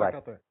 Bye-bye.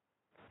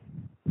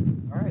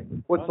 All right.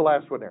 What's the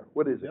last one there?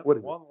 What is it? Yep. What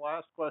is One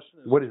last question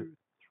is What is it?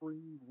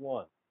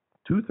 231.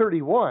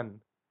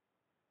 231.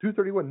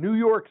 231, New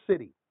York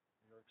City.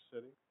 New York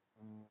City.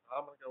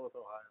 I'm going to go with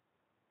Ohio.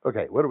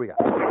 Okay, what do we got?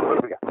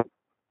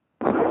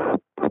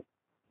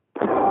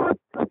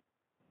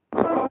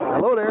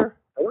 Hello there.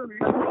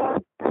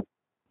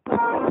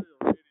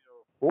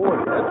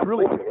 Boy, that's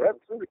really good.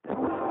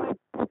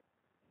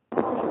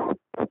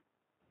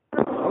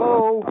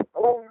 Hello?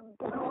 Hello?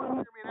 Can you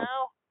hear me now?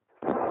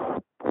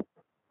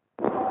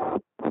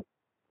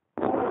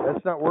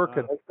 That's not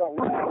working.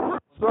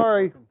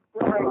 Sorry.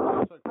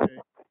 That's okay.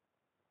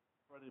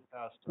 Already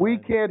past We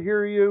time. can't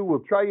hear you. We'll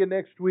try you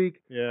next week.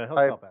 Yeah, he'll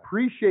I call back.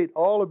 appreciate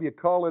all of you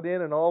calling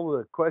in and all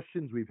the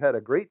questions. We've had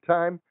a great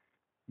time.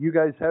 You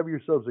guys have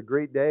yourselves a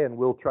great day, and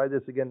we'll try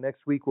this again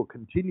next week. We'll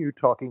continue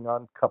talking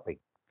on cupping.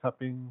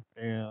 Cupping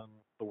and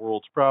the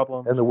world's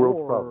problems. And the world's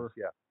or problems,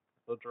 yeah.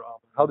 The drama.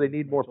 How they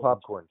need more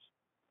popcorns.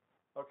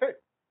 Okay.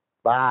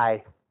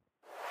 Bye.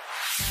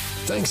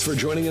 Thanks for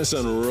joining us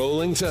on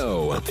Rolling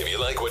Toe. If you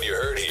like what you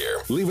heard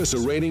here, leave us a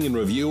rating and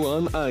review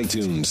on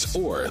iTunes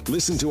or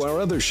listen to our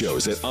other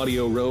shows at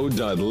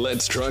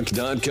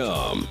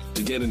audioroad.letstruck.com.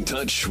 To get in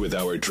touch with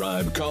our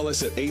tribe, call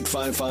us at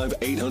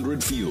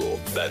 855-800-FUEL.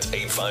 That's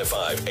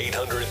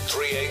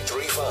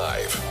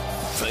 855-800-3835.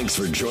 Thanks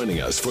for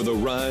joining us for the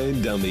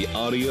ride down the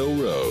audio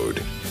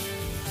road.